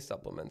do any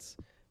supplements.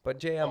 But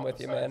Jay, I'm with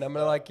you, man. besides I'm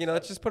gonna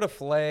let's just put a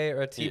fillet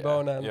or a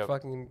T-bone on the yep.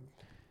 fucking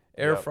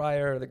air Yep.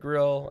 fryer or the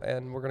grill,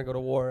 and we're gonna go to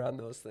war on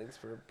those things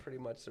for pretty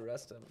much the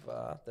rest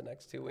of the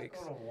next 2 weeks.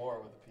 Going to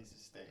war with a piece of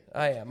steak.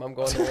 I am. I'm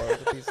going to war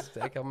with a piece of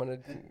steak.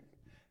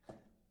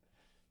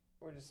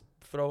 We're just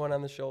throwing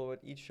on the shoulder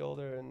with each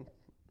shoulder and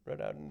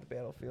run out into the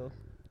battlefield.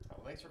 Well,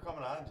 thanks for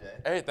coming on, Jay.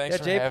 Hey, thanks Yeah,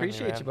 for Jay, having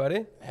appreciate me, man. you,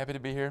 buddy. Happy to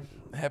be here.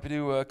 Happy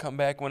to come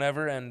back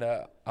whenever, and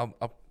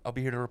I'll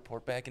be here to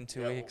report back in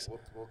 2 weeks.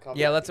 We'll come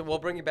Yeah, back. we'll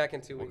bring you back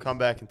in 2 We'll weeks. come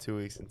back in 2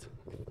 weeks.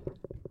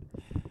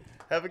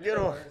 Have a good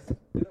one.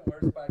 You're the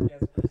worst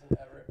podcast person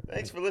ever.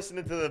 Thanks for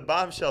listening to the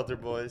Bomb Shelter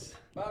Boys.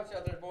 Bomb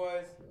Shelter,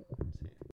 boys.